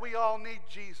that we all need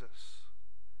Jesus.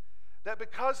 That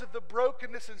because of the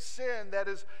brokenness and sin that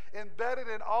is embedded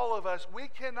in all of us, we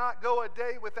cannot go a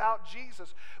day without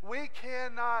Jesus. We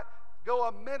cannot go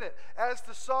a minute. As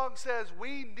the song says,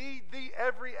 we need thee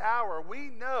every hour. We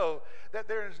know that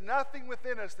there is nothing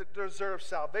within us that deserves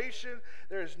salvation.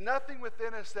 There is nothing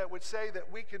within us that would say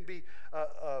that we can be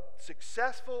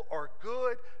successful or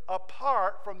good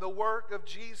apart from the work of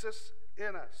Jesus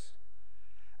in us.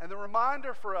 And the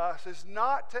reminder for us is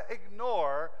not to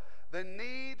ignore the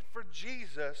need for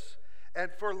Jesus and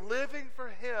for living for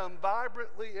Him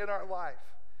vibrantly in our life.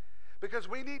 Because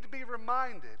we need to be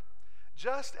reminded,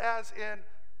 just as in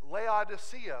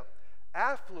Laodicea,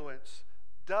 affluence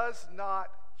does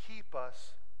not keep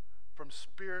us from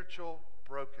spiritual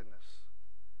brokenness.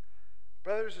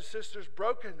 Brothers and sisters,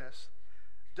 brokenness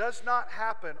does not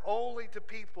happen only to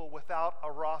people without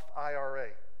a Roth IRA.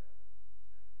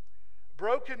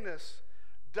 Brokenness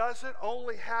doesn't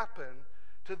only happen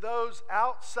to those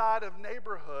outside of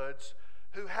neighborhoods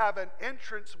who have an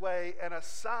entranceway and a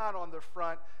sign on the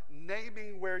front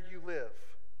naming where you live.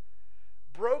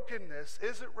 Brokenness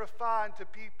isn't refined to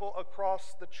people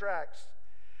across the tracks.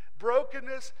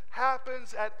 Brokenness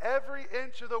happens at every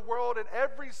inch of the world, in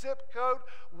every zip code.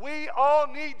 We all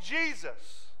need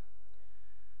Jesus.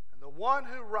 And the one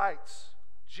who writes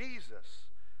Jesus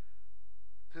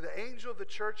to the angel of the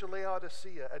church of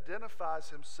Laodicea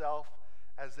identifies himself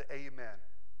as the Amen.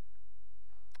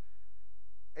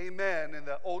 Amen in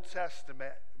the Old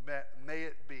Testament meant may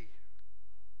it be.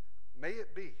 May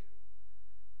it be.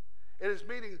 It is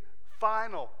meaning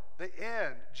final, the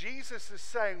end. Jesus is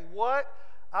saying, what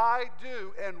I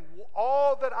do and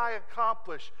all that I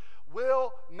accomplish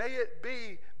may it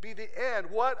be the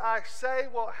end. What I say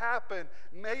will happen.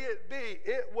 May it be.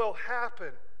 It will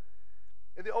happen.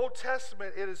 In the Old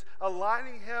Testament, it is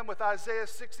aligning him with Isaiah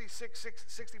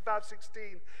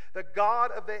 65:16, the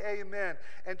God of the Amen.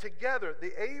 And together,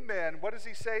 the Amen, what does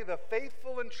he say? The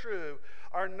faithful and true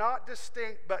are not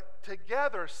distinct, but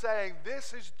together saying,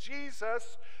 this is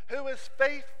Jesus who is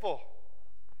faithful.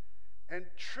 And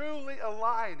truly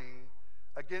aligning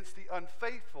against the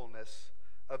unfaithfulness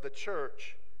of the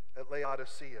church at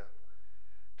Laodicea.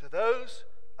 To those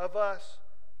of us,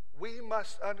 we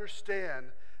must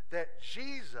understand that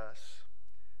Jesus,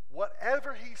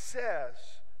 whatever he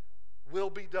says, will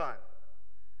be done.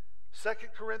 2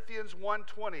 Corinthians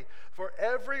 1:20, for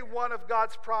every one of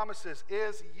God's promises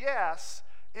is yes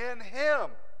in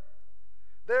him.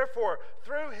 Therefore,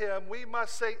 through him we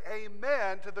must say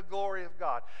amen to the glory of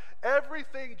God.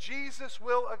 Everything Jesus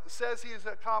says he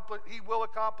will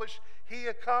accomplish, he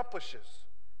accomplishes.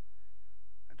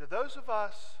 And to those of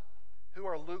us who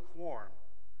are lukewarm,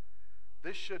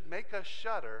 this should make us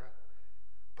shudder,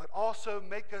 but also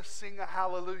make us sing a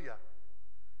hallelujah.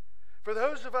 For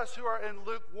those of us who are in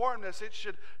lukewarmness, it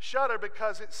should shudder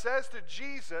because it says to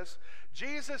Jesus,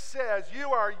 Jesus says, you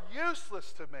are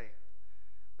useless to me,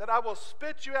 that I will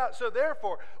spit you out. So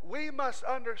therefore, we must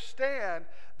understand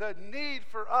the need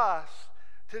for us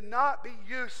to not be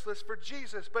useless for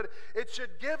Jesus, but it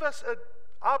should give us an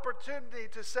opportunity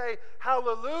to say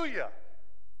hallelujah.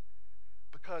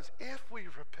 Because if we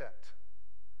repent,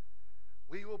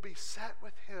 we will be set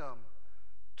with him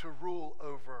to rule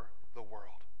over the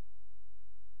world.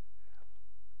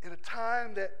 In a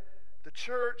time that the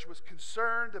church was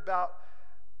concerned about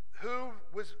who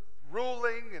was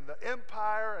ruling in the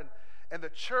empire, and the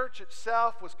church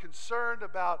itself was concerned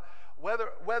about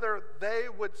whether they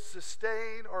would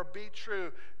sustain or be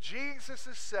true, Jesus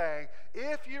is saying,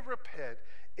 if you repent,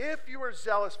 if you are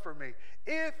zealous for me,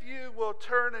 if you will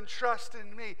turn and trust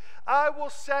in me, I will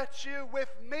set you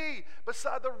with me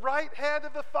beside the right hand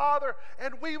of the Father,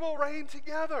 and we will reign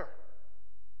together.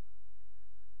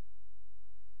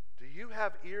 Do you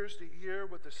have ears to hear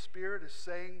what the Spirit is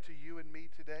saying to you and me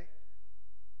today?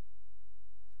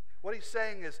 What he's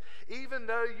saying is, even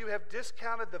though you have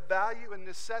discounted the value and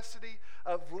necessity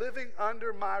of living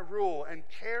under my rule and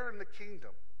care in the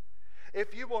kingdom,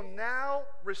 if you will now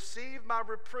receive my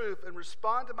reproof and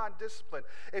respond to my discipline,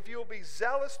 if you will be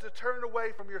zealous to turn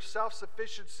away from your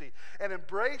self-sufficiency and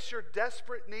embrace your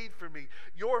desperate need for me,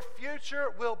 your future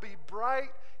will be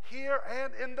bright here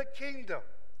and in the kingdom.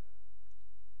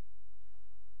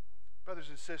 Brothers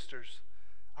and sisters,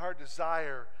 our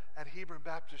desire at Hebron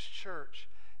Baptist Church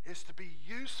is to be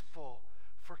useful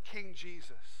for King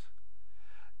Jesus,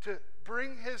 to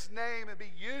bring his name and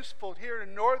be useful here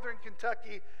in northern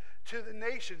Kentucky to the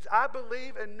nations. I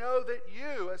believe and know that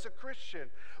you, as a Christian,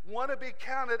 want to be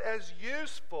counted as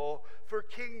useful for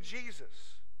King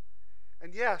Jesus.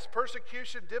 And yes,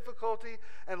 persecution, difficulty,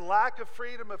 and lack of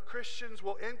freedom of Christians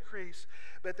will increase,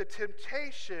 but the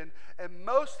temptation and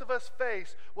most of us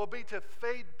face will be to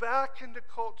fade back into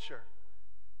culture,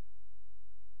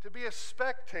 to be a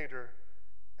spectator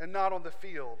and not on the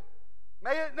field.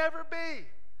 May it never be.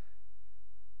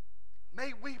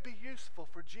 May we be useful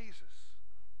for Jesus.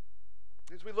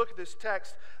 As we look at this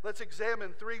text, let's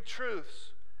examine 3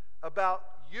 truths about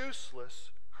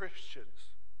useless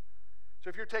Christians. So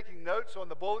if you're taking notes on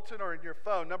the bulletin or in your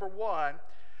phone, number 1,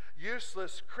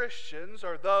 useless Christians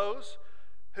are those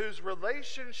whose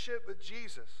relationship with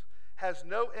Jesus has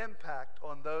no impact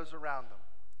on those around them.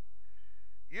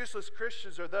 Useless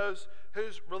Christians are those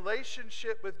whose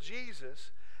relationship with Jesus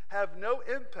have no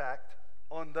impact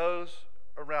on those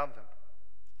around them.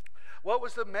 What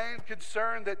was the main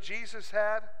concern that Jesus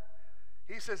had?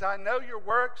 He says, I know your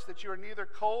works, that you are neither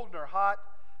cold nor hot.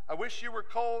 I wish you were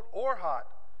cold or hot.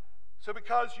 So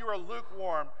because you are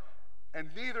lukewarm and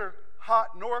neither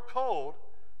hot nor cold,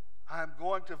 I am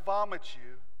going to vomit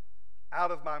you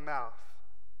out of my mouth.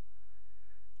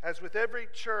 As with every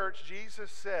church,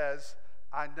 Jesus says,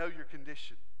 I know your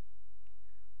condition.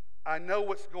 I know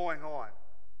what's going on,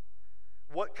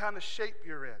 what kind of shape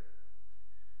you're in.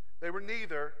 They were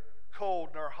neither cold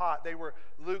nor hot. They were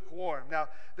lukewarm. Now,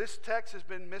 this text has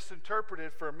been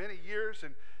misinterpreted for many years,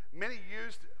 and many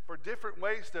used for different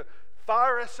ways to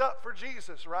fire us up for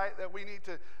Jesus, right? That we need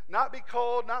to not be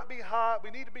cold, not be hot.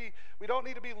 We don't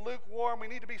need to be lukewarm. We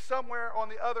need to be somewhere on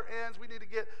the other ends. We need to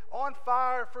get on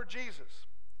fire for Jesus.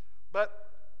 But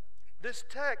this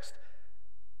text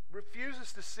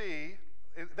refuses to see,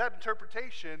 that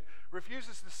interpretation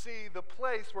refuses to see the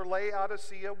place where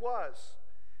Laodicea was.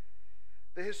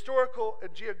 The historical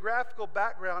and geographical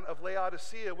background of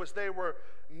Laodicea was they were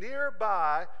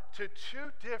nearby to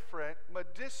 2 different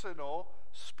medicinal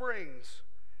springs.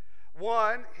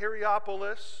 One,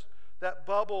 Hierapolis, that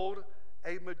bubbled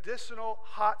a medicinal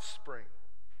hot spring,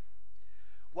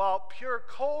 while pure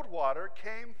cold water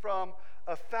came from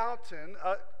a fountain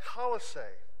at Colossae.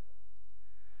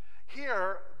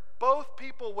 Here,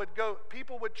 people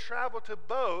would travel to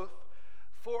both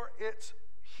for its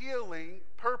healing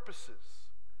purposes.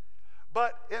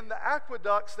 But in the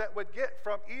aqueducts that would get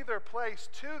from either place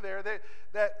to there,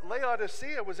 that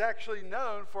Laodicea was actually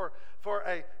known for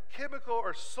a chemical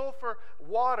or sulfur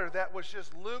water that was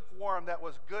just lukewarm, that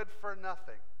was good for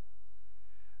nothing.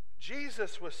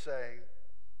 Jesus was saying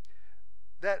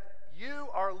that you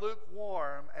are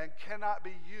lukewarm and cannot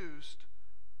be used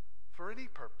for any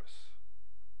purpose.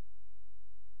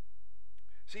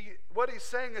 See, what he's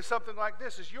saying is something like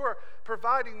this, is you are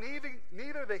providing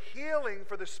neither the healing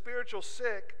for the spiritual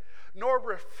sick nor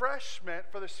refreshment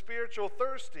for the spiritual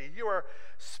thirsty. You are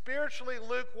spiritually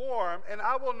lukewarm, and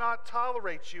I will not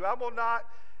tolerate you. I will not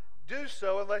do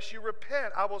so unless you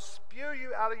repent. I will spew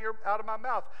you out of my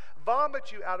mouth,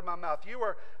 vomit you out of my mouth. You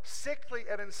are sickly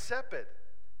and insipid.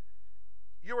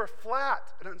 You are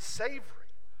flat and unsavory.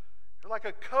 You're like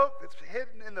a Coke that's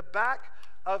hidden in the back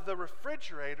of the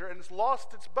refrigerator and it's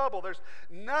lost its bubble. There's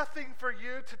nothing for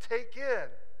you to take in.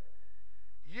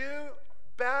 You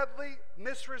badly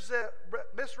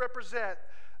misrepresent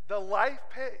the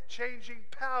life-changing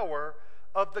power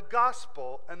of the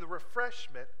gospel and the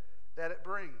refreshment that it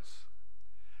brings.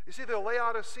 You see, the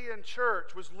Laodicean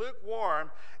church was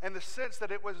lukewarm in the sense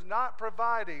that it was not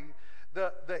providing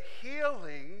the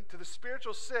healing to the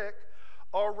spiritual sick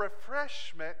or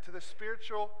refreshment to the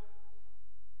spiritual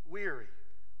weary.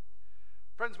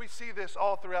 Friends, we see this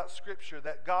all throughout Scripture,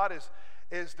 that God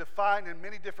is defined in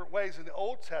many different ways. In the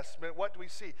Old Testament, what do we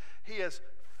see? He is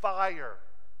fire,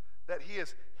 that he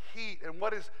is heat. And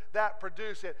what does that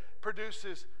produce? It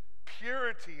produces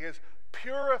purity, is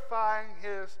purifying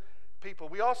his people.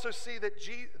 We also see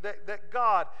that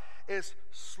God is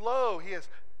slow, he is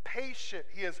patient,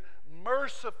 he is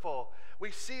merciful. We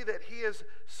see that he is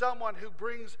someone who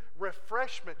brings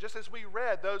refreshment. Just as we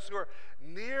read, those who are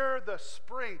near the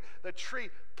spring, the tree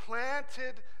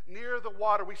planted near the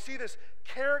water. We see this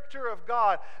character of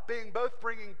God being both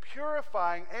bringing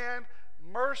purifying and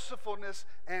mercifulness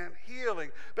and healing.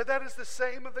 But that is the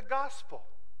same of the gospel.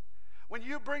 When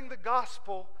you bring the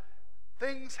gospel,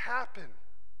 things happen.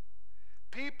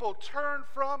 People turn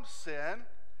from sin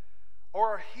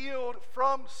or are healed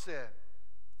from sin.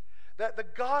 That the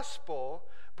gospel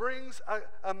brings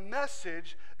a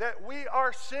message that we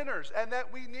are sinners and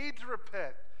that we need to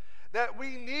repent, that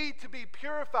we need to be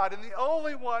purified. And the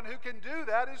only one who can do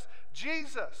that is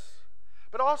Jesus.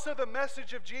 But also the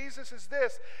message of Jesus is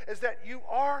this, is that you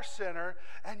are a sinner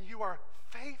and you are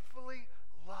faithfully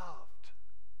loved.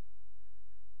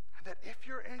 And that if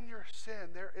you're in your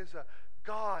sin, there is a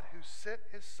God who sent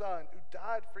his Son, who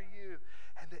died for you,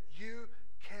 and that you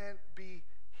can be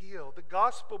healed. The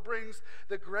gospel brings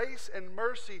the grace and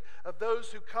mercy of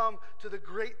those who come to the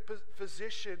great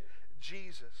physician,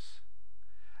 Jesus.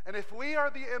 And if we are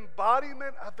the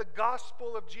embodiment of the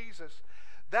gospel of Jesus,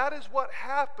 that is what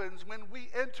happens when we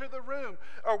enter the room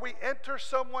or we enter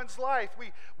someone's life.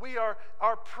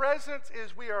 Our presence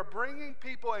is we are bringing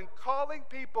people and calling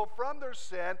people from their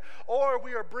sin, or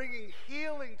we are bringing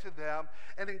healing to them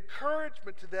and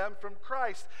encouragement to them from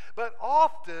Christ. But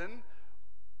often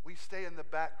we stay in the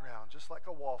background just like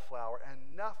a wallflower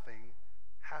and nothing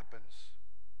happens.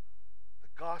 The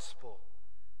gospel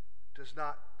does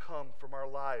not come from our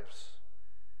lives.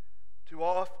 Too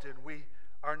often we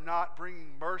are not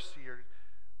bringing mercy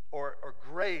or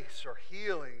grace or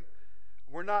healing.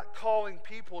 We're not calling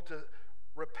people to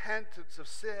repentance of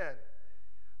sin.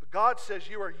 But God says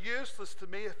you are useless to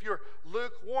me if you're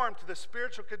lukewarm to the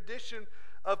spiritual condition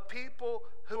of people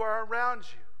who are around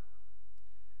you.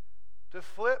 To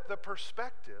flip the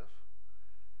perspective,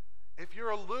 if you're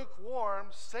a lukewarm,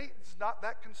 Satan's not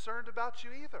that concerned about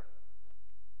you either.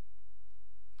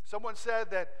 Someone said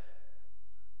that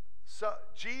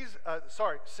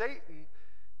Satan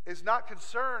is not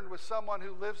concerned with someone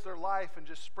who lives their life and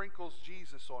just sprinkles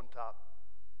Jesus on top.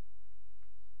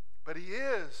 But he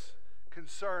is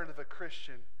concerned of a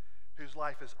Christian whose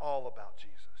life is all about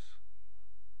Jesus.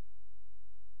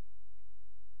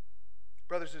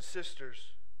 Brothers and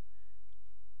sisters,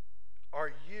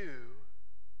 are you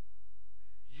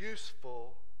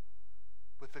useful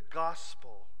with the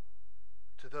gospel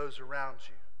to those around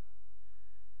you?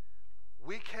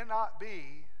 We cannot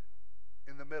be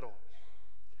in the middle.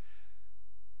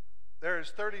 There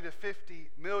is 30 to 50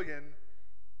 million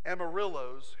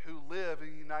Amarillos who live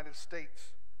in the United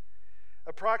States.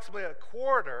 Approximately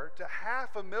 1/4 to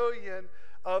 500,000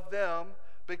 of them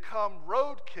become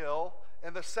roadkill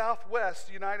in the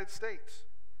southwest United States.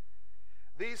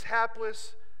 These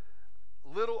hapless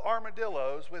little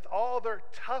armadillos, with all their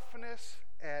toughness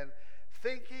and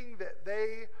thinking that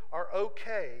they are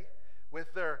okay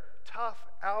with their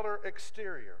tough outer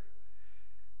exterior,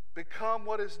 become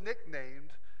what is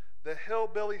nicknamed the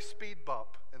hillbilly speed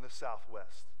bump in the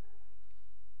Southwest.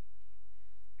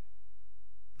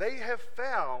 They have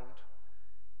found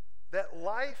that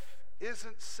life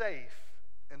isn't safe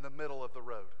in the middle of the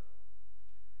road.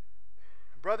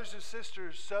 And brothers and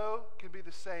sisters, so can be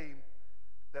the same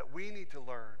that we need to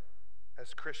learn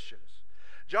as Christians.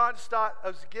 John Stott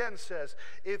again says,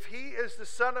 if he is the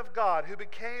Son of God who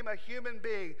became a human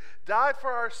being, died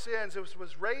for our sins, and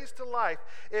was raised to life,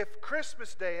 if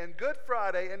Christmas Day and Good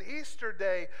Friday and Easter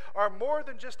Day are more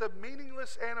than just a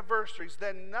meaningless anniversaries,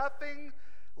 then nothing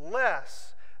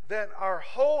less than our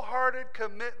wholehearted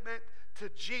commitment to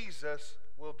Jesus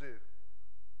will do.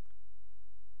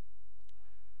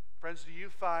 Friends, do you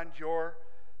find your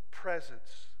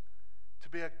presence to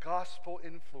be a gospel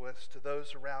influence to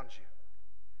those around you?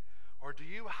 Or do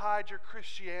you hide your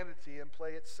Christianity and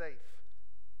play it safe?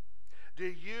 Do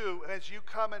you, as you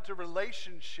come into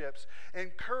relationships,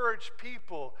 encourage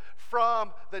people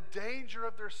from the danger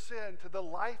of their sin to the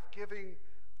life-giving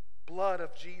blood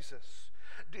of Jesus?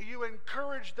 Do you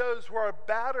encourage those who are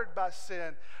battered by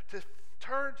sin to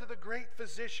turn to the great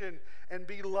physician and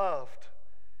be loved?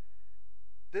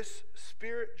 This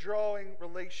spirit-drawing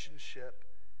relationship,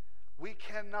 we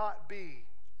cannot be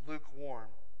lukewarm.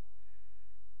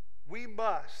 We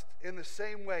must, in the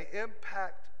same way,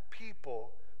 impact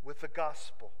people with the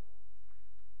gospel.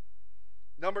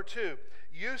 Number 2,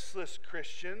 useless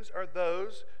Christians are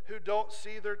those who don't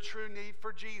see their true need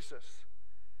for Jesus.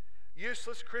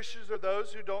 Useless Christians are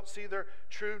those who don't see their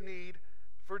true need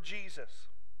for Jesus.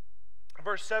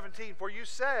 Verse 17, for you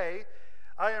say,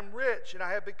 I am rich and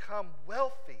I have become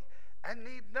wealthy and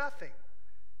need nothing.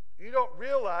 You don't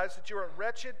realize that you are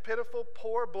wretched, pitiful,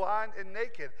 poor, blind, and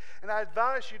naked. And I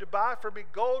advise you to buy for me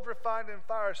gold refined in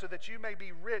fire so that you may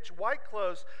be rich, white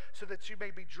clothes so that you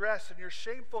may be dressed, and your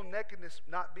shameful nakedness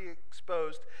not be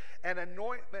exposed, and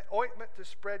ointment to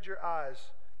spread your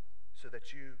eyes so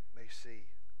that you may see.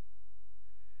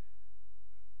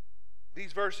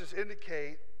 These verses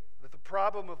indicate that the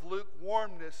problem of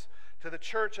lukewarmness to the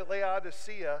church at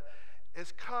Laodicea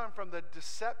has come from the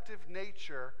deceptive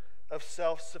nature of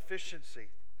self-sufficiency.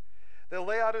 The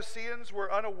Laodiceans were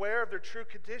unaware of their true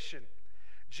condition.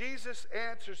 Jesus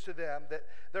answers to them that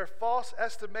their false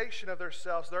estimation of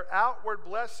themselves, their outward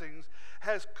blessings,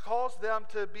 has caused them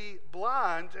to be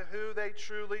blind to who they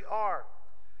truly are.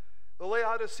 The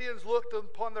Laodiceans looked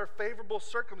upon their favorable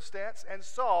circumstance and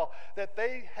saw that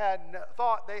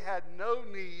thought they had no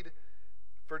need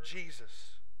for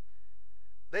Jesus.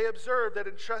 They observed that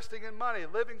in trusting in money,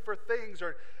 living for things,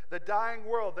 or the dying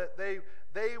world, that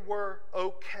they were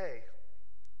okay.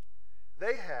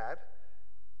 They had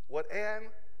what Anne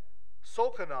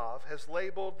Solkanov has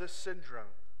labeled this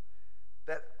syndrome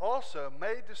that also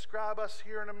may describe us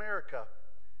here in America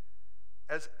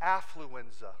as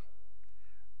affluenza.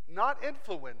 Not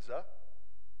influenza,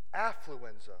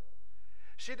 affluenza.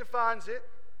 She defines it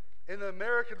in the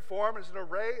American form as an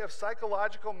array of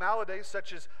psychological maladies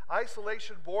such as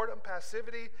isolation, boredom,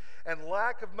 passivity, and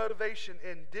lack of motivation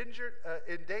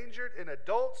endangered in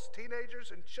adults,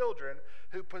 teenagers, and children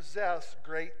who possess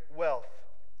great wealth.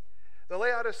 The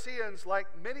Laodiceans, like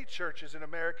many churches in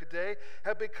America today,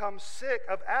 have become sick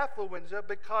of affluenza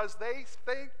because they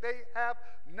think they have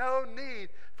no need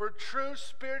for true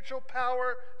spiritual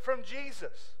power from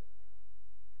Jesus.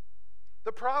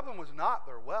 The problem was not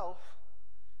their wealth.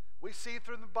 We see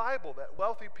through the Bible that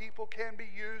wealthy people can be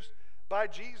used by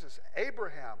Jesus.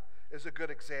 Abraham is a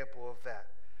good example of that.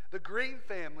 The Green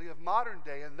family of modern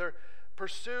day and their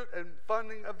pursuit and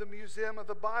funding of the Museum of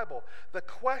the Bible. The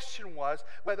question was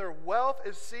whether wealth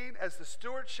is seen as the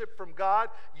stewardship from God,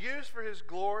 used for His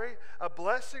glory, a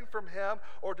blessing from Him,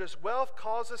 or does wealth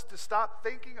cause us to stop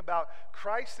thinking about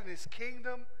Christ and His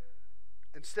kingdom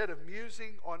instead of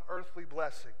musing on earthly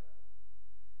blessing?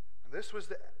 And this was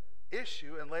the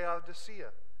issue in Laodicea,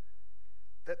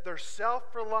 that their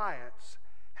self-reliance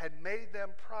had made them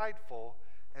prideful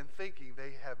and thinking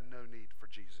they have no need for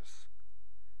Jesus.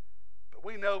 But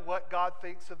we know what God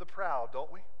thinks of the proud,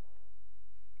 don't we?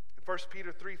 In 1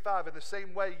 Peter 3:5, in the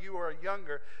same way you are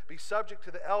younger, be subject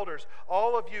to the elders.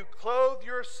 All of you clothe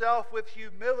yourself with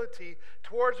humility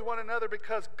towards one another,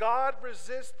 because God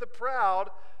resists the proud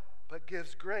but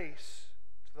gives grace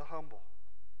to the humble.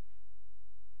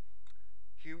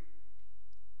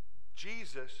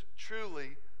 Jesus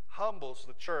truly humbles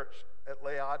the church at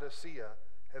Laodicea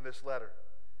in this letter.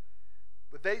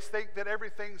 But they think that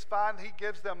everything's fine. He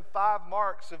gives them 5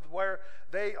 marks of where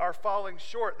they are falling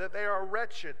short, that they are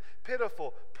wretched,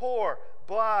 pitiful, poor,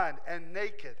 blind, and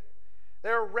naked. They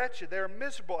are wretched, they are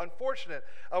miserable, unfortunate,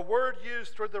 a word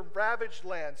used for the ravaged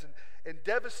lands and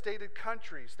devastated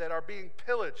countries that are being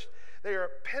pillaged. They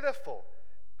are pitiful.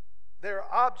 They are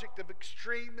object of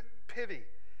extreme pity.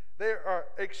 They are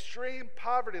extreme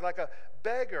poverty, like a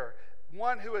beggar,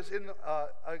 one who is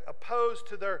opposed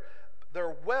to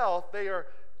their wealth. They are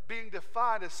being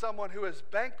defined as someone who is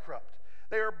bankrupt.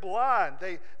 They are blind.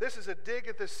 This is a dig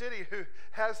at the city who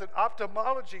has an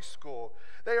ophthalmology school.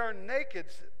 They are naked,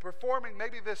 performing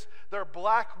maybe their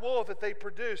black wool that they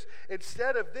produce.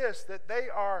 Instead of this, that they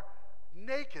are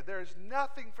naked. There is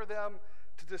nothing for them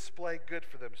to display good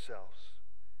for themselves.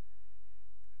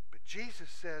 Jesus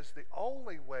says the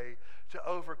only way to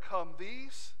overcome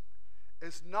these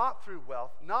is not through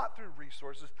wealth, not through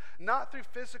resources, not through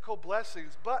physical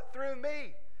blessings, but through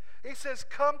me. He says,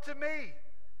 come to me,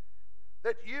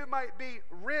 that you might be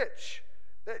rich,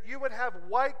 that you would have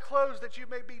white clothes, that you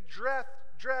may be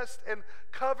dressed and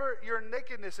cover your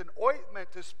nakedness, and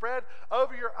ointment to spread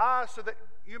over your eyes so that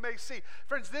you may see.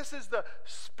 Friends, this is the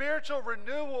spiritual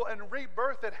renewal and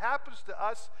rebirth that happens to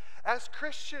us as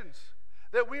Christians.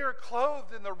 That we are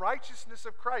clothed in the righteousness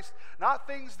of Christ, not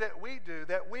things that we do,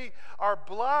 that we are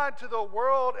blind to the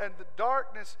world and the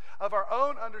darkness of our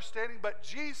own understanding, but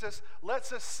Jesus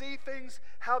lets us see things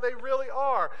how they really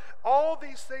are. All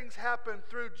these things happen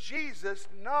through Jesus,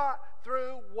 not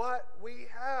through what we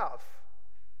have.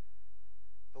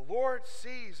 The Lord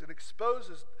sees and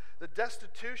exposes the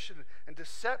destitution and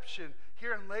deception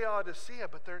here in Laodicea,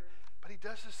 but He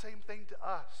does the same thing to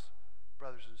us,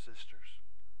 brothers and sisters.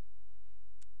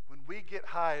 When we get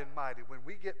high and mighty, when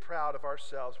we get proud of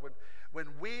ourselves, when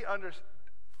we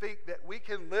think that we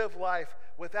can live life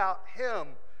without Him,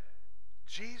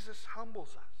 Jesus humbles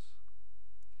us.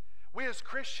 We as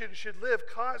Christians should live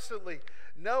constantly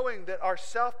knowing that our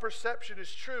self-perception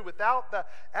is true without the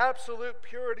absolute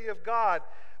purity of God,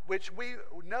 which we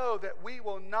know that we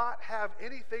will not have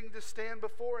anything to stand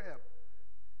before Him.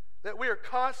 That we are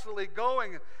constantly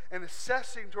going and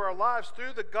assessing to our lives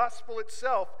through the gospel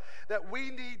itself that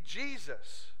we need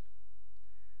Jesus.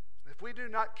 If we do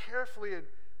not carefully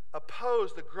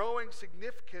oppose the growing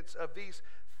significance of these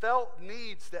felt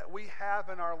needs that we have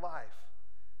in our life,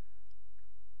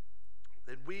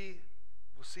 then we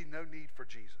will see no need for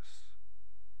Jesus.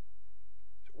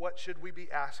 What should we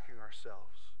be asking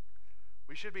ourselves?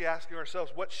 We should be asking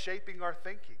ourselves, what's shaping our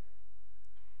thinking?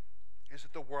 Is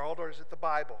it the world or is it the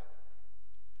Bible?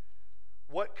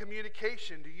 What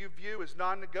communication do you view as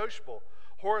non-negotiable,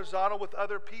 horizontal with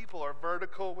other people or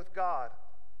vertical with God?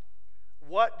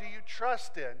 What do you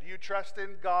trust in? Do you trust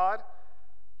in God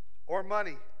or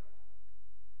money?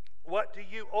 What do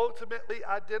you ultimately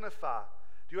identify?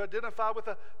 Do you identify with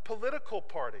a political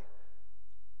party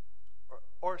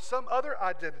or some other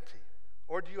identity?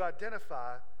 Or do you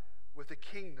identify with the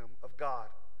kingdom of God?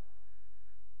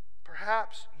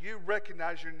 Perhaps you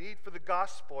recognize your need for the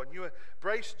gospel and you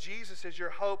embrace Jesus as your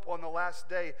hope on the last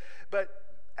day. But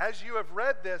as you have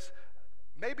read this,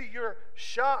 maybe you're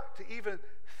shocked to even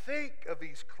think of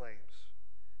these claims.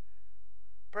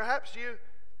 Perhaps you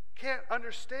can't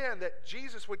understand that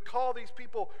Jesus would call these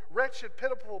people wretched,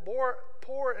 pitiful,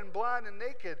 poor, and blind and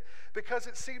naked because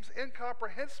it seems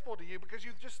incomprehensible to you because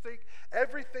you just think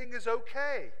everything is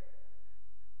okay.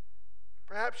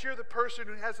 Perhaps you're the person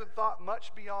who hasn't thought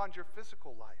much beyond your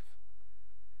physical life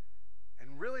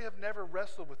and really have never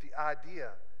wrestled with the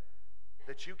idea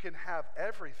that you can have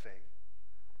everything,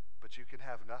 but you can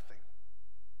have nothing.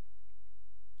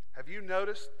 Have you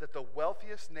noticed that the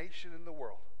wealthiest nation in the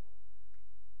world,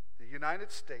 the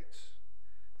United States,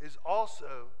 is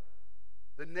also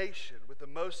the nation with the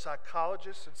most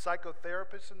psychologists and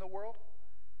psychotherapists in the world?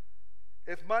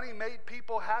 If money made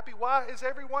people happy, why is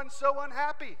everyone so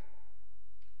unhappy?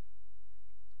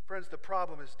 Friends, the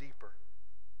problem is deeper.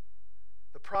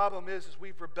 The problem is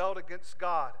we've rebelled against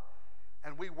God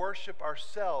and we worship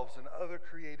ourselves and other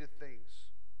created things.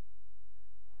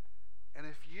 And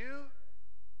if you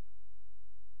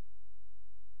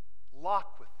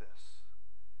lock with this,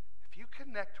 if you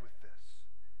connect with this,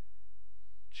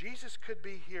 Jesus could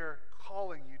be here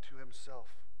calling you to himself.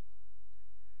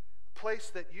 A place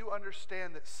that you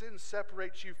understand that sin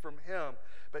separates you from him,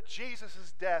 but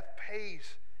Jesus' death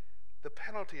pays the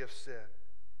penalty of sin.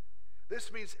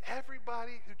 This means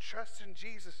everybody who trusts in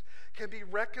Jesus can be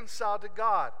reconciled to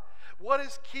God. What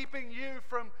is keeping you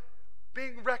from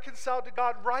being reconciled to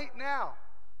God right now?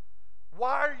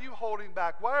 Why are you holding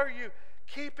back? Why are you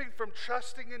keeping from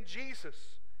trusting in Jesus?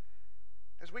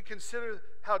 As we consider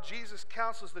how Jesus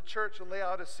counsels the church in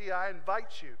Laodicea, I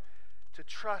invite you to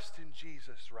trust in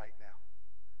Jesus right now.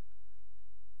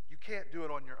 You can't do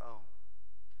it on your own.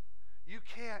 You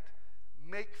can't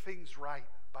make things right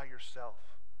by yourself.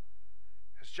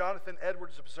 As Jonathan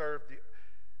Edwards observed,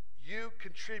 you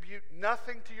contribute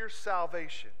nothing to your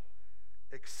salvation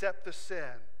except the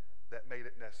sin that made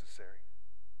it necessary.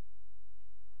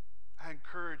 I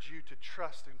encourage you to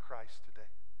trust in Christ today.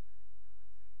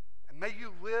 And may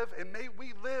you live, and may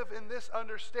we live in this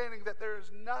understanding that there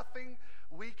is nothing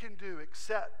we can do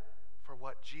except for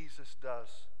what Jesus does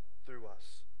through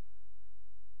us.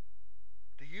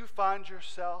 Do you find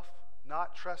yourself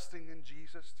not trusting in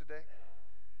Jesus today?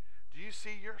 Do you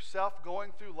see yourself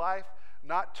going through life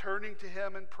not turning to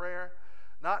him in prayer,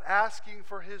 not asking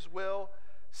for his will,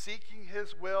 seeking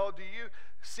his will? Do you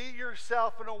see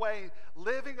yourself in a way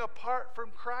living apart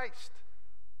from Christ,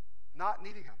 not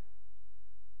needing him?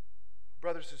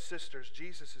 Brothers and sisters,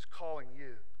 Jesus is calling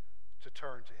you to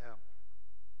turn to him.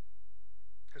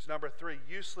 Because number 3,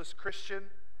 useless Christian,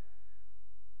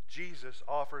 Jesus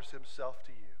offers himself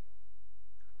to you.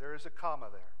 There is a comma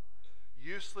there.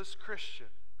 Useless Christian,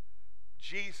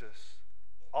 Jesus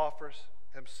offers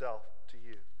himself to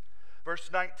you. Verse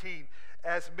 19,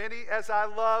 as many as I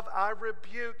love, I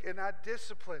rebuke and I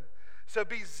discipline. So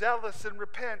be zealous and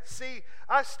repent. See,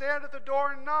 I stand at the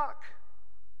door and knock.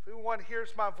 If anyone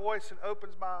hears my voice and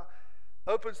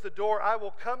opens the door, I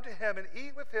will come to him and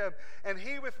eat with him, and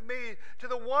he with me. To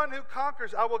the one who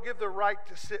conquers, I will give the right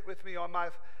to sit with me on my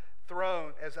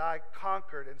throne, as I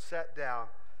conquered and sat down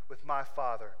with my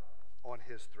Father on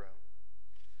his throne.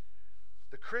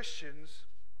 The Christians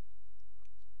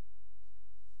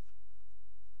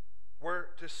were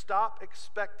to stop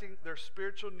expecting their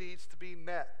spiritual needs to be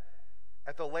met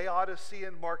at the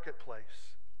Laodicean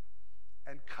marketplace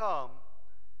and come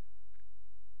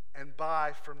and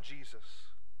buy from Jesus.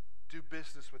 Do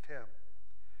business with him.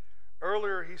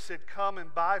 Earlier he said, come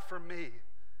and buy from me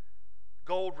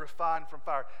gold refined from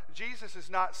fire. Jesus is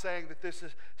not saying that this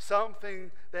is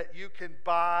something that you can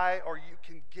buy or you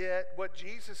can get. What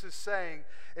Jesus is saying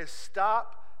is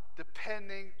stop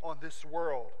depending on this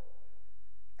world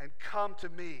and come to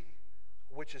me,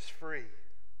 which is free.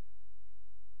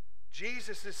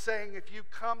 Jesus is saying, if you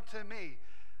come to me,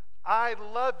 I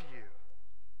love you,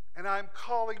 and I'm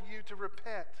calling you to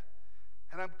repent,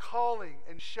 and I'm calling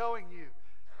and showing you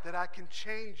that I can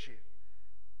change you.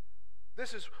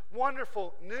 This is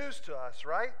wonderful news to us,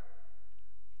 right?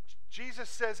 Jesus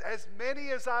says, as many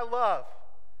as I love.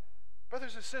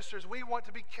 Brothers and sisters, we want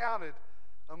to be counted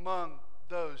among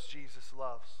those Jesus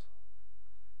loves.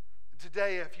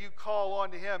 Today, if you call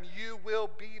on to him, you will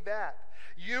be that.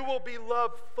 You will be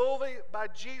loved fully by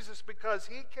Jesus because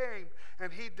he came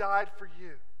and he died for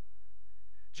you.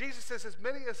 Jesus says, as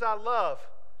many as I love,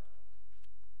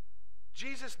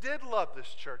 Jesus did love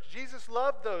this church. Jesus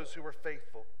loved those who were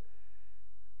faithful.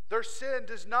 Their sin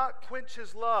does not quench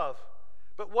his love.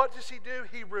 But what does he do?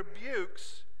 He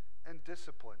rebukes and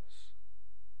disciplines.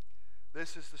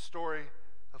 This is the story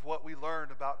of what we learn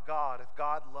about God. If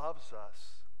God loves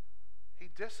us,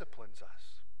 he disciplines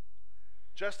us.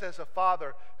 Just as a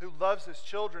father who loves his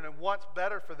children and wants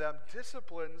better for them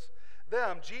disciplines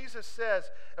them. Jesus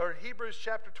says, or Hebrews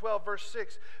chapter 12, verse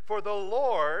 6, "For the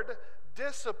Lord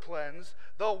disciplines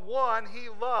the one he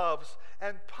loves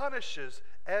and punishes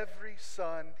every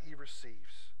son he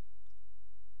receives."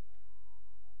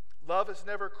 Love is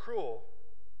never cruel,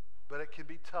 but it can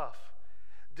be tough.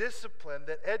 Discipline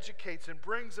that educates and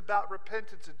brings about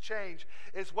repentance and change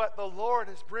is what the Lord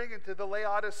is bringing to the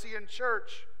Laodicean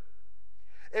church.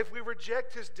 If we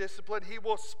reject his discipline, he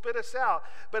will spit us out.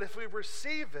 But if we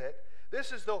receive it,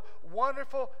 this is the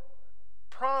wonderful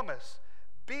promise.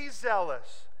 Be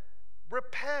zealous.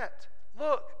 Repent.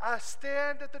 Look, I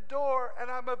stand at the door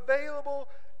and I'm available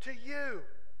to you.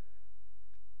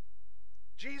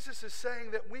 Jesus is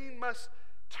saying that we must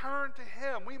turn to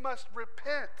him. We must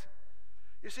repent.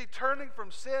 You see, turning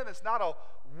from sin is not a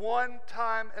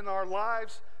one-time in our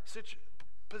lives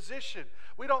position.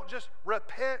 We don't just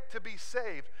repent to be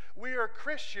saved. We are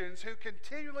Christians who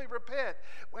continually repent.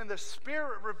 When the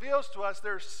Spirit reveals to us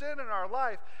there's sin in our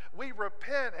life, we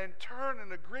repent and turn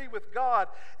and agree with God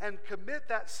and commit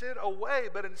that sin away.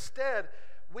 But instead,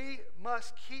 we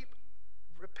must keep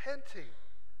repenting.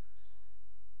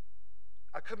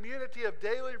 A community of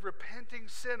daily repenting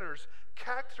sinners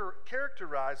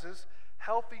characterizes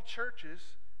healthy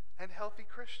churches and healthy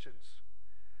Christians.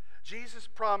 Jesus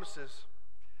promises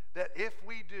that if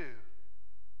we do,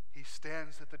 he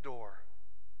stands at the door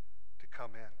to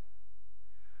come in.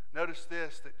 Notice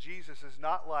this, that Jesus is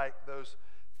not like those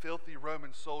filthy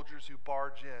Roman soldiers who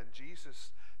barge in.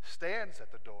 Jesus stands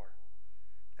at the door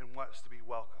and wants to be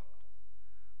welcomed.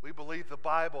 We believe the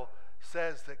Bible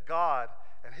says that God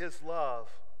and his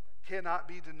love cannot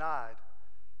be denied,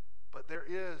 but there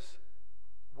is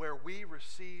where we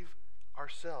receive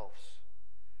ourselves.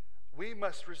 We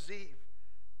must receive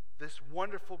this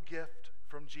wonderful gift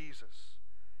from Jesus.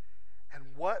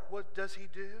 And what does he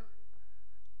do?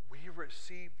 We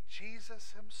receive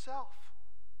Jesus himself.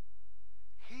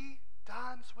 He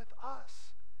dines with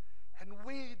us, and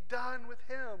we dine with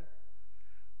him.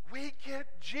 We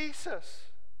get Jesus.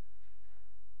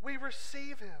 We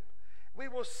receive him. We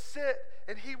will sit,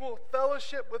 and he will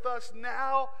fellowship with us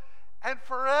now and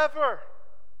forever.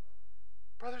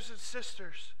 Brothers and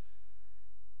sisters,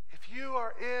 if you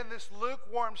are in this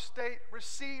lukewarm state,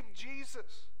 receive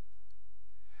Jesus.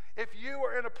 If you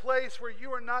are in a place where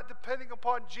you are not depending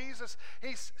upon Jesus,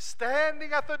 he's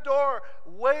standing at the door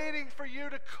waiting for you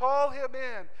to call him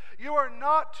in. You are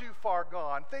not too far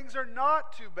gone. Things are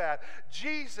not too bad.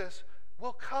 Jesus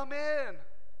will come in.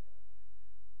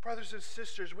 Brothers and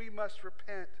sisters, we must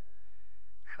repent,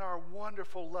 and our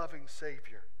wonderful, loving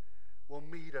Savior will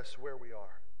meet us where we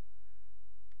are.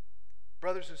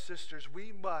 Brothers and sisters,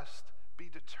 we must be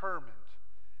determined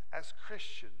as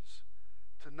Christians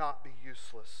to not be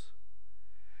useless.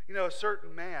 You know, a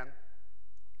certain man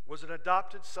was an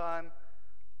adopted son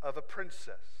of a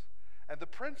princess, and the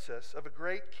princess of a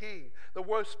great king, the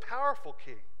most powerful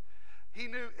king. He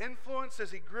knew influence as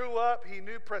he grew up. He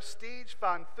knew prestige,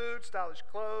 fine food, stylish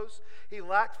clothes. He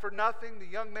lacked for nothing. The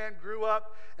young man grew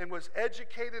up and was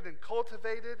educated and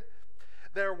cultivated.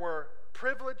 There were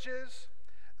privileges.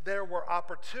 There were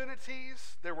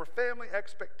opportunities, there were family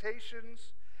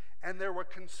expectations, and there were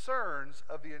concerns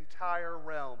of the entire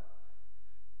realm.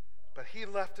 But he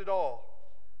left it all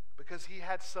because he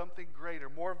had something greater,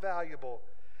 more valuable,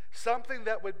 something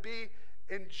that would be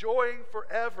enjoying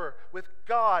forever with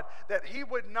God, that he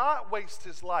would not waste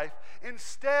his life.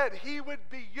 Instead, he would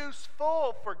be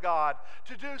useful for God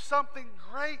to do something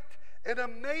great and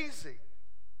amazing.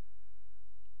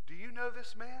 Do you know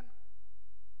this man?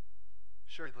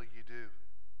 Surely you do.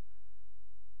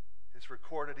 It's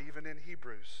recorded even in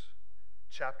Hebrews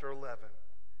chapter 11.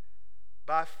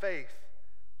 By faith,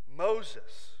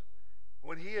 Moses,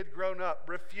 when he had grown up,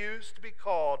 refused to be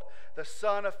called the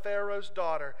son of Pharaoh's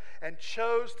daughter and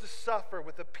chose to suffer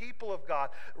with the people of God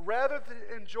rather than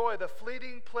enjoy the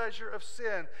fleeting pleasure of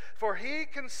sin. For he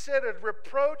considered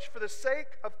reproach for the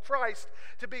sake of Christ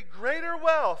to be greater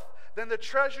wealth than the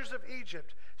treasures of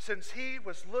Egypt, since he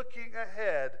was looking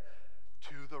ahead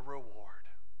to the reward.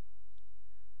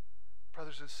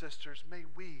 Brothers and sisters, may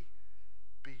we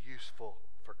be useful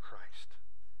for Christ.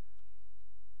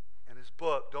 In his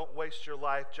book, Don't Waste Your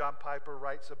Life, John Piper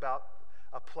writes about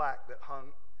a plaque that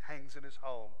hangs in his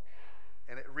home.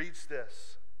 And it reads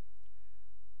this: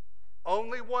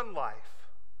 Only one life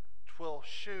 'twill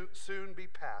soon be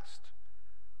past.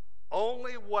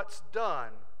 Only what's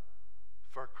done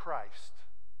for Christ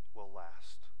will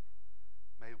last.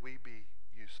 May we be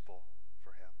useful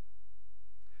for him.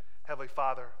 Heavenly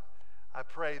Father, I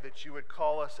pray that you would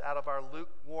call us out of our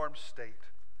lukewarm state.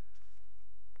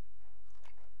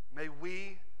 May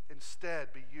we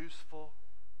instead be useful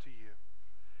to you.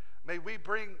 May we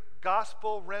bring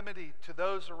gospel remedy to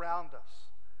those around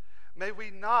us. May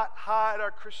we not hide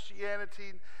our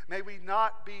Christianity. May we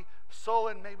not be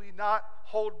sullen. May we not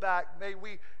hold back. May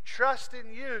we trust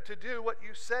in you to do what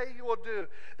you say you will do,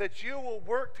 that you will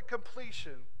work to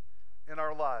completion in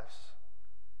our lives.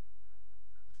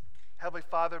 Heavenly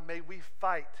Father, may we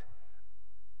fight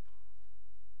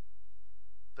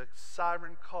the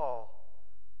siren call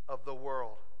of the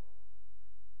world.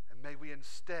 And may we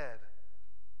instead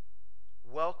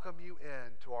welcome you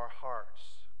into our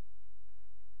hearts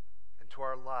and to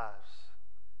our lives,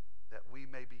 that we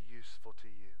may be useful to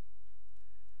you.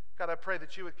 God, I pray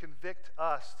that you would convict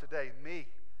us today, me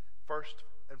first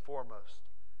and foremost,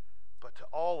 but to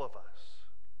all of us.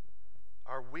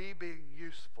 Are we being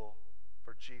useful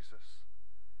for Jesus?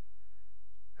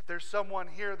 If there's someone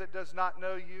here that does not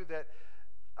know you, that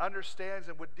understands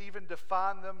and would even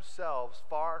define themselves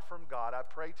far from God, I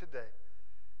pray today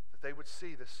that they would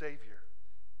see the Savior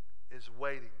is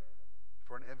waiting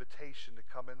for an invitation to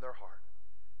come in their heart.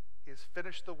 He has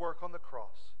finished the work on the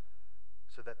cross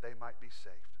so that they might be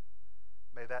saved.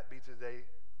 May that be today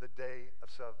the day of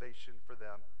salvation for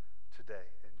them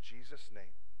today. In Jesus'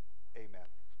 name, amen.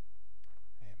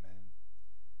 Amen.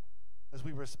 As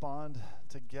we respond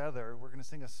together, we're going to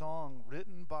sing a song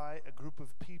written by a group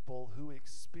of people who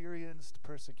experienced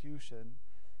persecution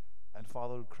and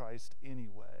followed Christ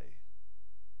anyway.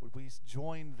 Would we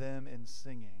join them in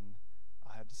singing,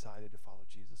 I have decided to follow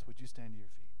Jesus? Would you stand to your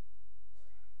feet?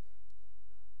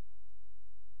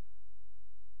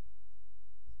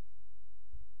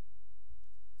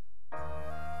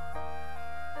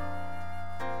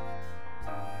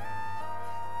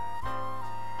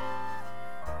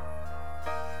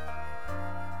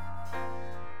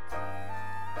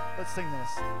 Let's sing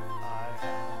this. I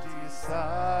have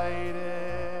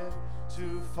decided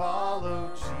to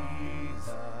follow Jesus.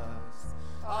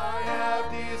 I have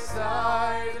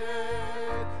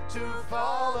decided to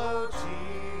follow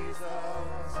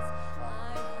Jesus. I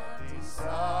have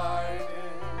decided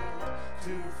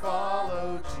to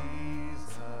follow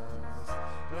Jesus.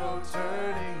 No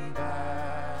turning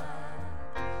back.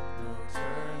 No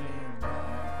turning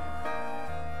back.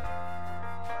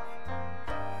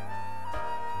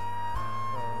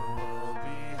 The world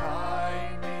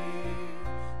behind me,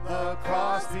 the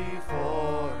cross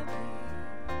before me.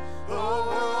 The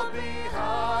world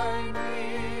behind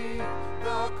me,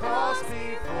 the cross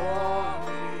before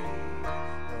me.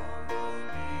 The world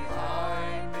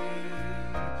behind me,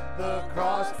 the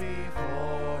cross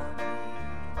before me.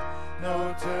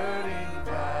 No turning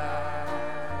back,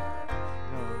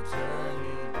 no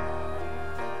turning back.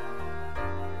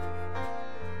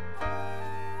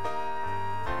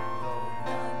 Though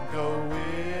none go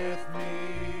with me,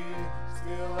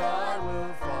 still I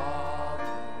will follow.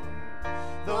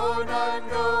 Though none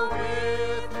go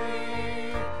with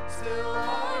me, still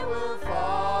I will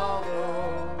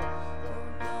follow. Though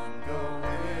none go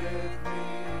with me,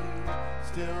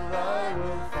 still I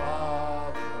will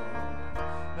follow.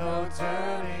 No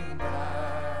turning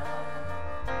back,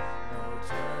 no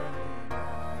turning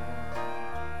back.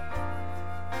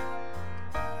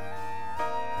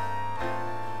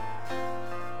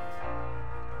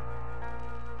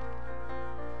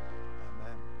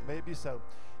 Amen. May it be so.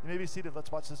 You may be seated.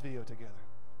 Let's watch this video together.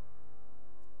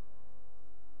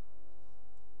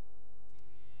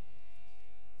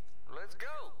 Let's go.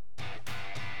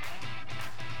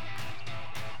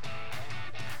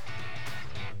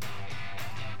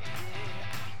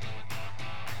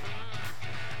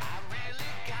 I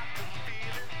really got the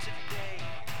feeling today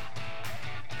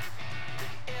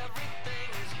that everything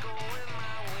is going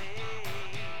my way.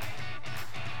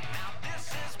 Now this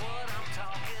is what I'm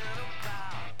talking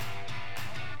about.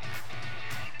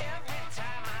 Every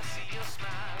time I see your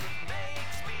smile, it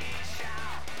makes me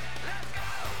shout. Let's go!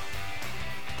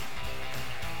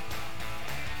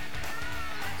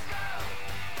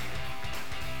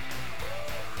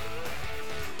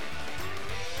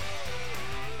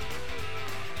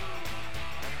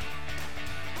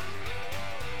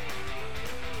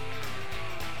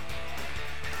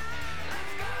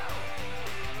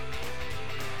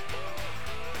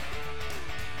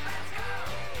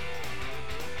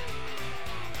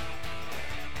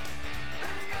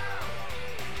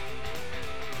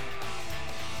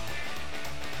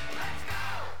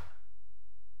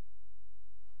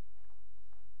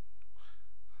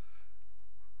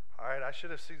 right, I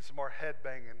should have seen some more head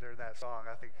banging during that song.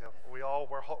 I think we all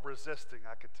were resisting,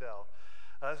 I could tell.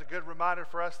 That's a good reminder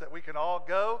for us that we can all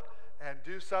go and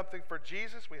do something for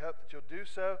Jesus. We hope that you'll do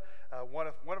so. One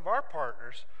of our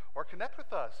partners, or connect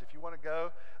with us if you want to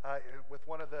go with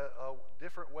one of the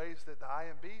different ways that the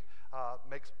IMB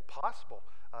makes possible.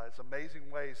 It's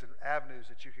amazing ways and avenues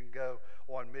that you can go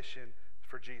on mission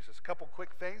for Jesus. A couple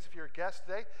quick things. If you're a guest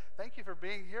today, thank you for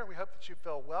being here. We hope that you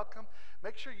feel welcome.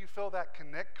 Make sure you fill that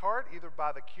Connect card either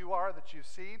by the QR that you've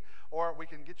seen, or we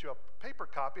can get you a paper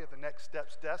copy at the Next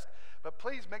Steps desk. But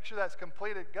please make sure that's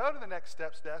completed. Go to the Next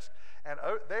Steps desk, and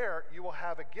there you will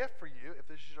have a gift for you if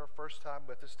this is your first time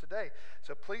with us today.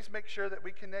 So please make sure that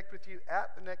we connect with you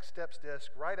at the Next Steps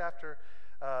desk right after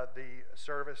the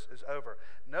service is over.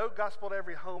 No gospel to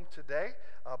every home today,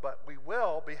 but we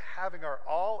will be having our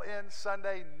all-in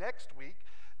Sunday next week,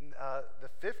 the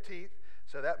 15th.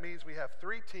 So that means we have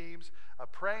 3 teams, a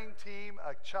praying team,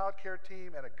 a child care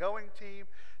team, and a going team.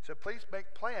 So please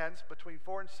make plans between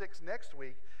 4 and 6 next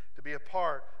week to be a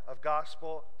part of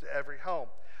Gospel to Every Home.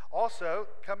 Also,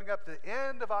 coming up to the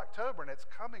end of October, and it's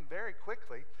coming very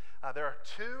quickly, there are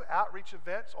 2 outreach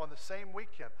events on the same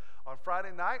weekend. On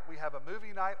Friday night, we have a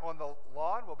movie night on the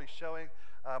lawn. We'll be showing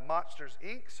Monsters,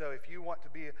 Inc. So if you want to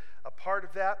be a part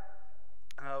of that,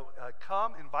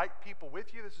 come, invite people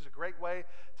with you. This is a great way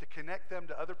to connect them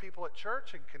to other people at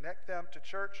church and connect them to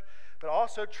church, but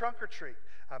also trunk or treat.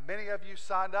 Many of you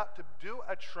signed up to do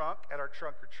a trunk at our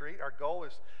trunk or treat. Our goal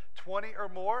is 20 or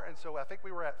more, and so I think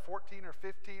we were at 14 or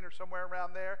 15 or somewhere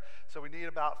around there. So we need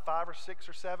about 5 or 6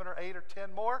 or 7 or 8 or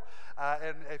 10 more.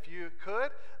 And if you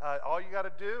could, all you got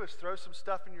to do is throw some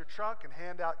stuff in your trunk and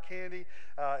hand out candy.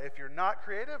 If you're not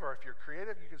creative, or if you're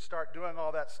creative, you can start doing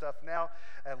all that stuff now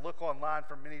and look online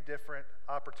for many different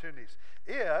opportunities.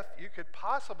 If you could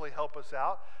possibly help us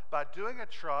out by doing a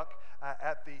trunk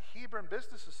at the Hebron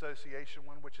Business Association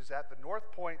one, which is at the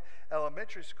North Point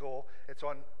Elementary School. It's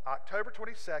on October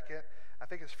 22nd. I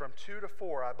think it's from 2 to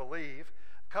 4, I believe.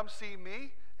 Come see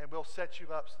me, and we'll set you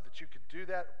up so that you could do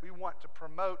that. We want to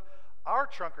promote our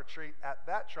trunk or treat at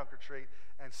that trunk or treat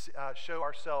and show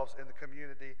ourselves in the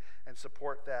community and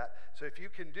support that. So if you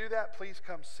can do that, please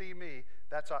come see me.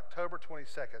 That's October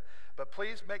 22nd. But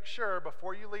please make sure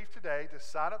before you leave today to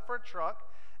sign up for a trunk.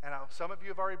 And some of you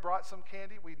have already brought some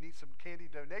candy. We need some candy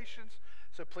donations,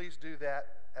 so please do that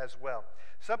as well.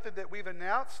 Something that we've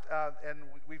announced, and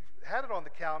we've had it on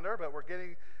the calendar, but we're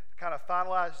getting kind of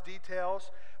finalized details.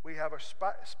 We have a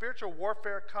spiritual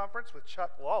warfare conference with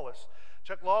Chuck Lawless.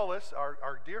 Chuck Lawless,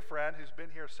 our dear friend who's been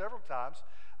here several times,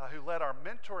 who led our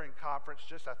mentoring conference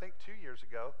just, I think, 2 years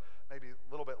ago, maybe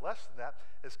a little bit less than that,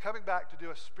 is coming back to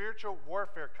do a spiritual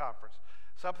warfare conference,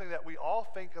 something that we all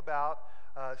think about,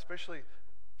 especially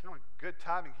good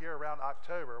timing here around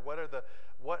October. What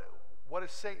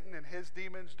is Satan and his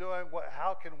demons doing?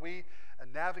 How can we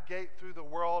navigate through the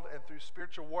world and through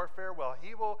spiritual warfare? Well,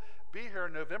 he will be here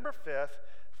November 5th,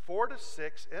 4 to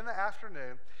 6 in the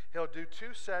afternoon. He'll do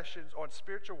 2 sessions on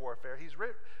spiritual warfare. He's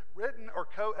written or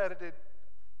co-edited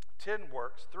 10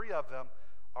 works. 3 of them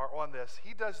are on this.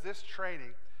 He does this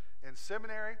training in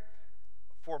seminary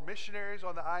for missionaries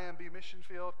on the IMB mission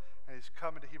field, and he's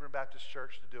coming to Hebron Baptist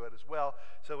Church to do it as well.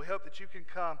 So we hope that you can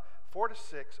come 4 to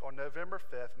 6 on November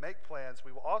 5th. Make plans.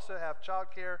 We will also have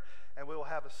childcare, and we will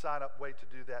have a sign-up way to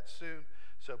do that soon,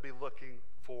 so be looking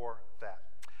for that.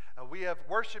 We have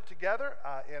worshiped together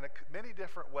in many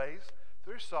different ways,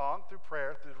 through song, through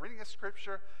prayer, through the reading of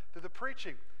Scripture, through the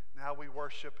preaching. Now we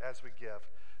worship as we give.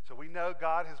 So we know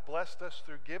God has blessed us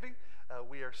through giving.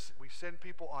 We send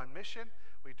people on mission.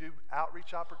 We do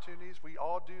outreach opportunities. We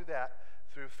all do that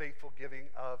through faithful giving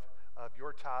of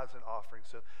your tithes and offerings.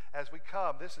 So as we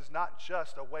come, this is not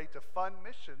just a way to fund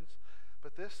missions,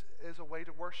 but this is a way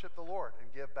to worship the Lord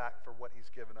and give back for what he's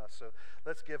given us. So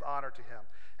let's give honor to him.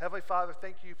 Heavenly Father,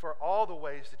 thank you for all the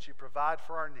ways that you provide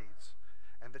for our needs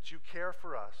and that you care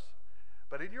for us.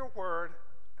 But in your word,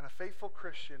 and a faithful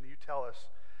Christian, you tell us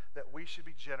that we should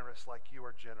be generous like you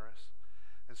are generous.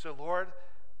 And so, Lord,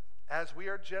 as we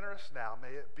are generous now,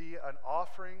 may it be an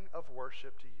offering of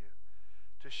worship to you,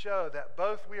 to show that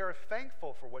both we are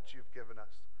thankful for what you've given us,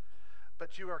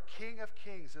 but you are King of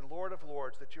kings and Lord of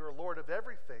lords, that you are Lord of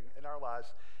everything in our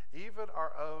lives, even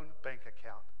our own bank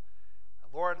account.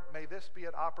 And Lord, may this be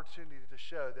an opportunity to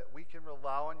show that we can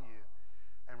rely on you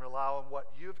and rely on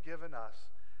what you've given us,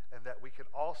 and that we can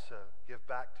also give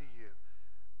back to you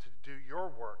to do your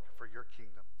work for your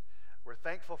kingdom. We're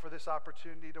thankful for this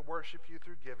opportunity to worship you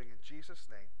through giving. In Jesus'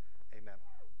 name, amen.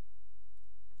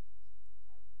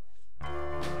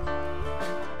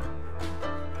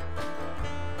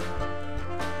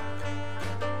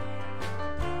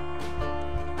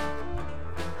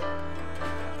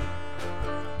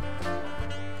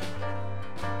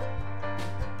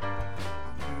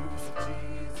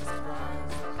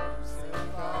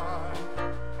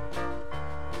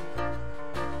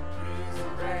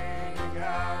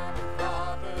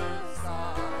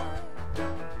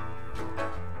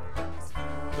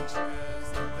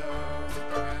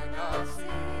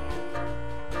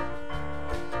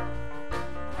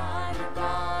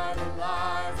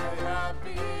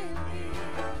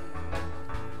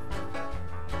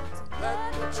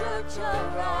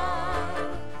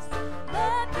 arise.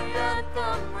 Let the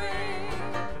anthem ring.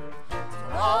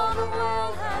 Till all the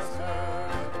world has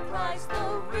heard of Christ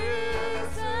the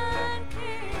risen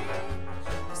King.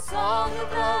 The song of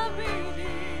the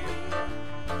redeemed.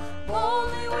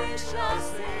 Boldly we shall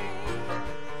sing.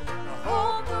 The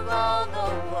hope of all the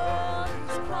world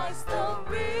is Christ the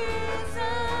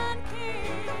risen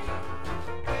King.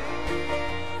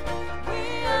 We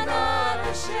are not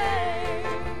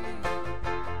ashamed,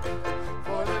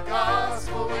 For the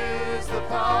gospel is the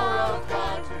power of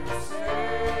God to save.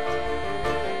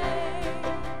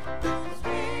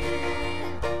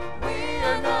 we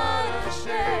are not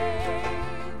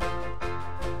ashamed,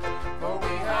 For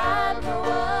we have no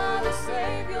other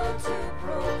Savior to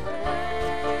proclaim.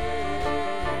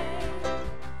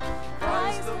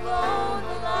 Christ alone,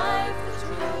 the life, the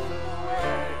truth, the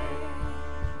way.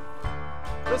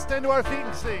 Let's stand to our feet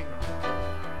and sing.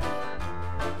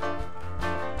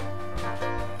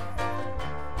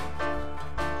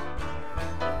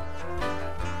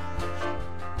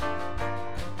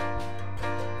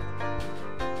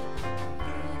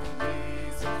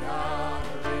 Enemies of God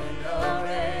are in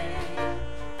array,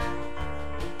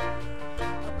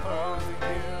 opposing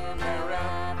him, their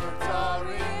efforts are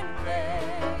in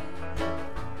vain.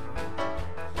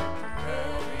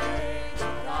 Every age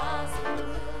the gospel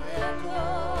will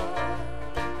endure.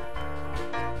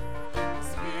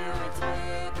 Spirits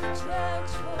with the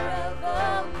church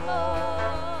forevermore.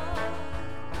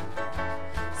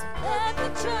 So let the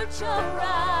church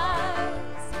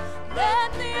arise. Let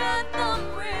the anthem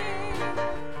ring.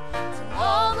 Till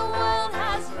all the world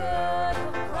has heard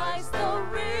of Christ the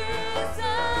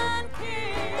risen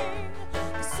King.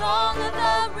 The song of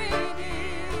the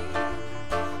redeemed.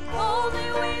 Boldly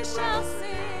we shall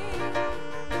sing.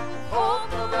 The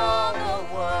hope of all the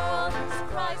world is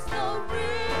Christ the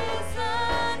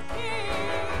risen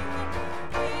King.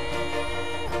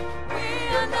 We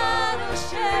are not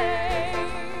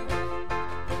ashamed,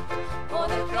 for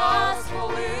the gospel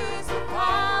is the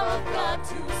power of God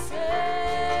to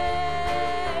save.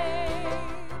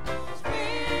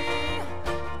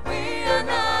 We are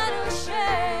not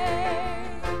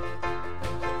ashamed,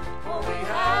 for we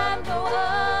have no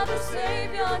other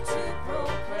Savior to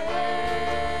proclaim.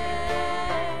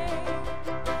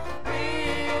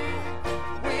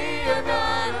 We are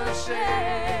not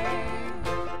ashamed,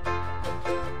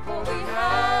 for we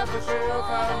have a sure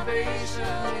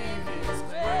foundation in His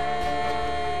grace.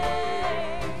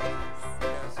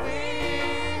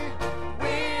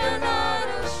 We are not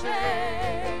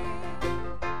ashamed,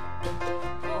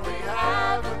 for we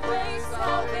have a great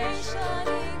salvation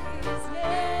in His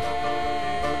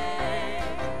name.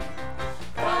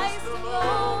 Christ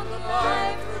alone, the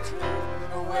life, the truth,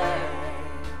 the way.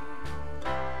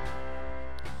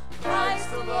 Christ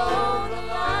alone, the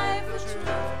life, the truth,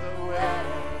 the way.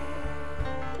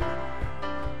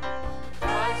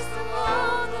 Christ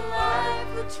alone, the life,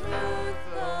 the truth,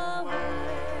 the way.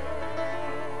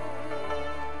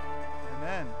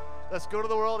 Amen. Let's go to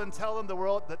the world and tell them the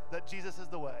world that Jesus is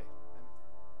the way.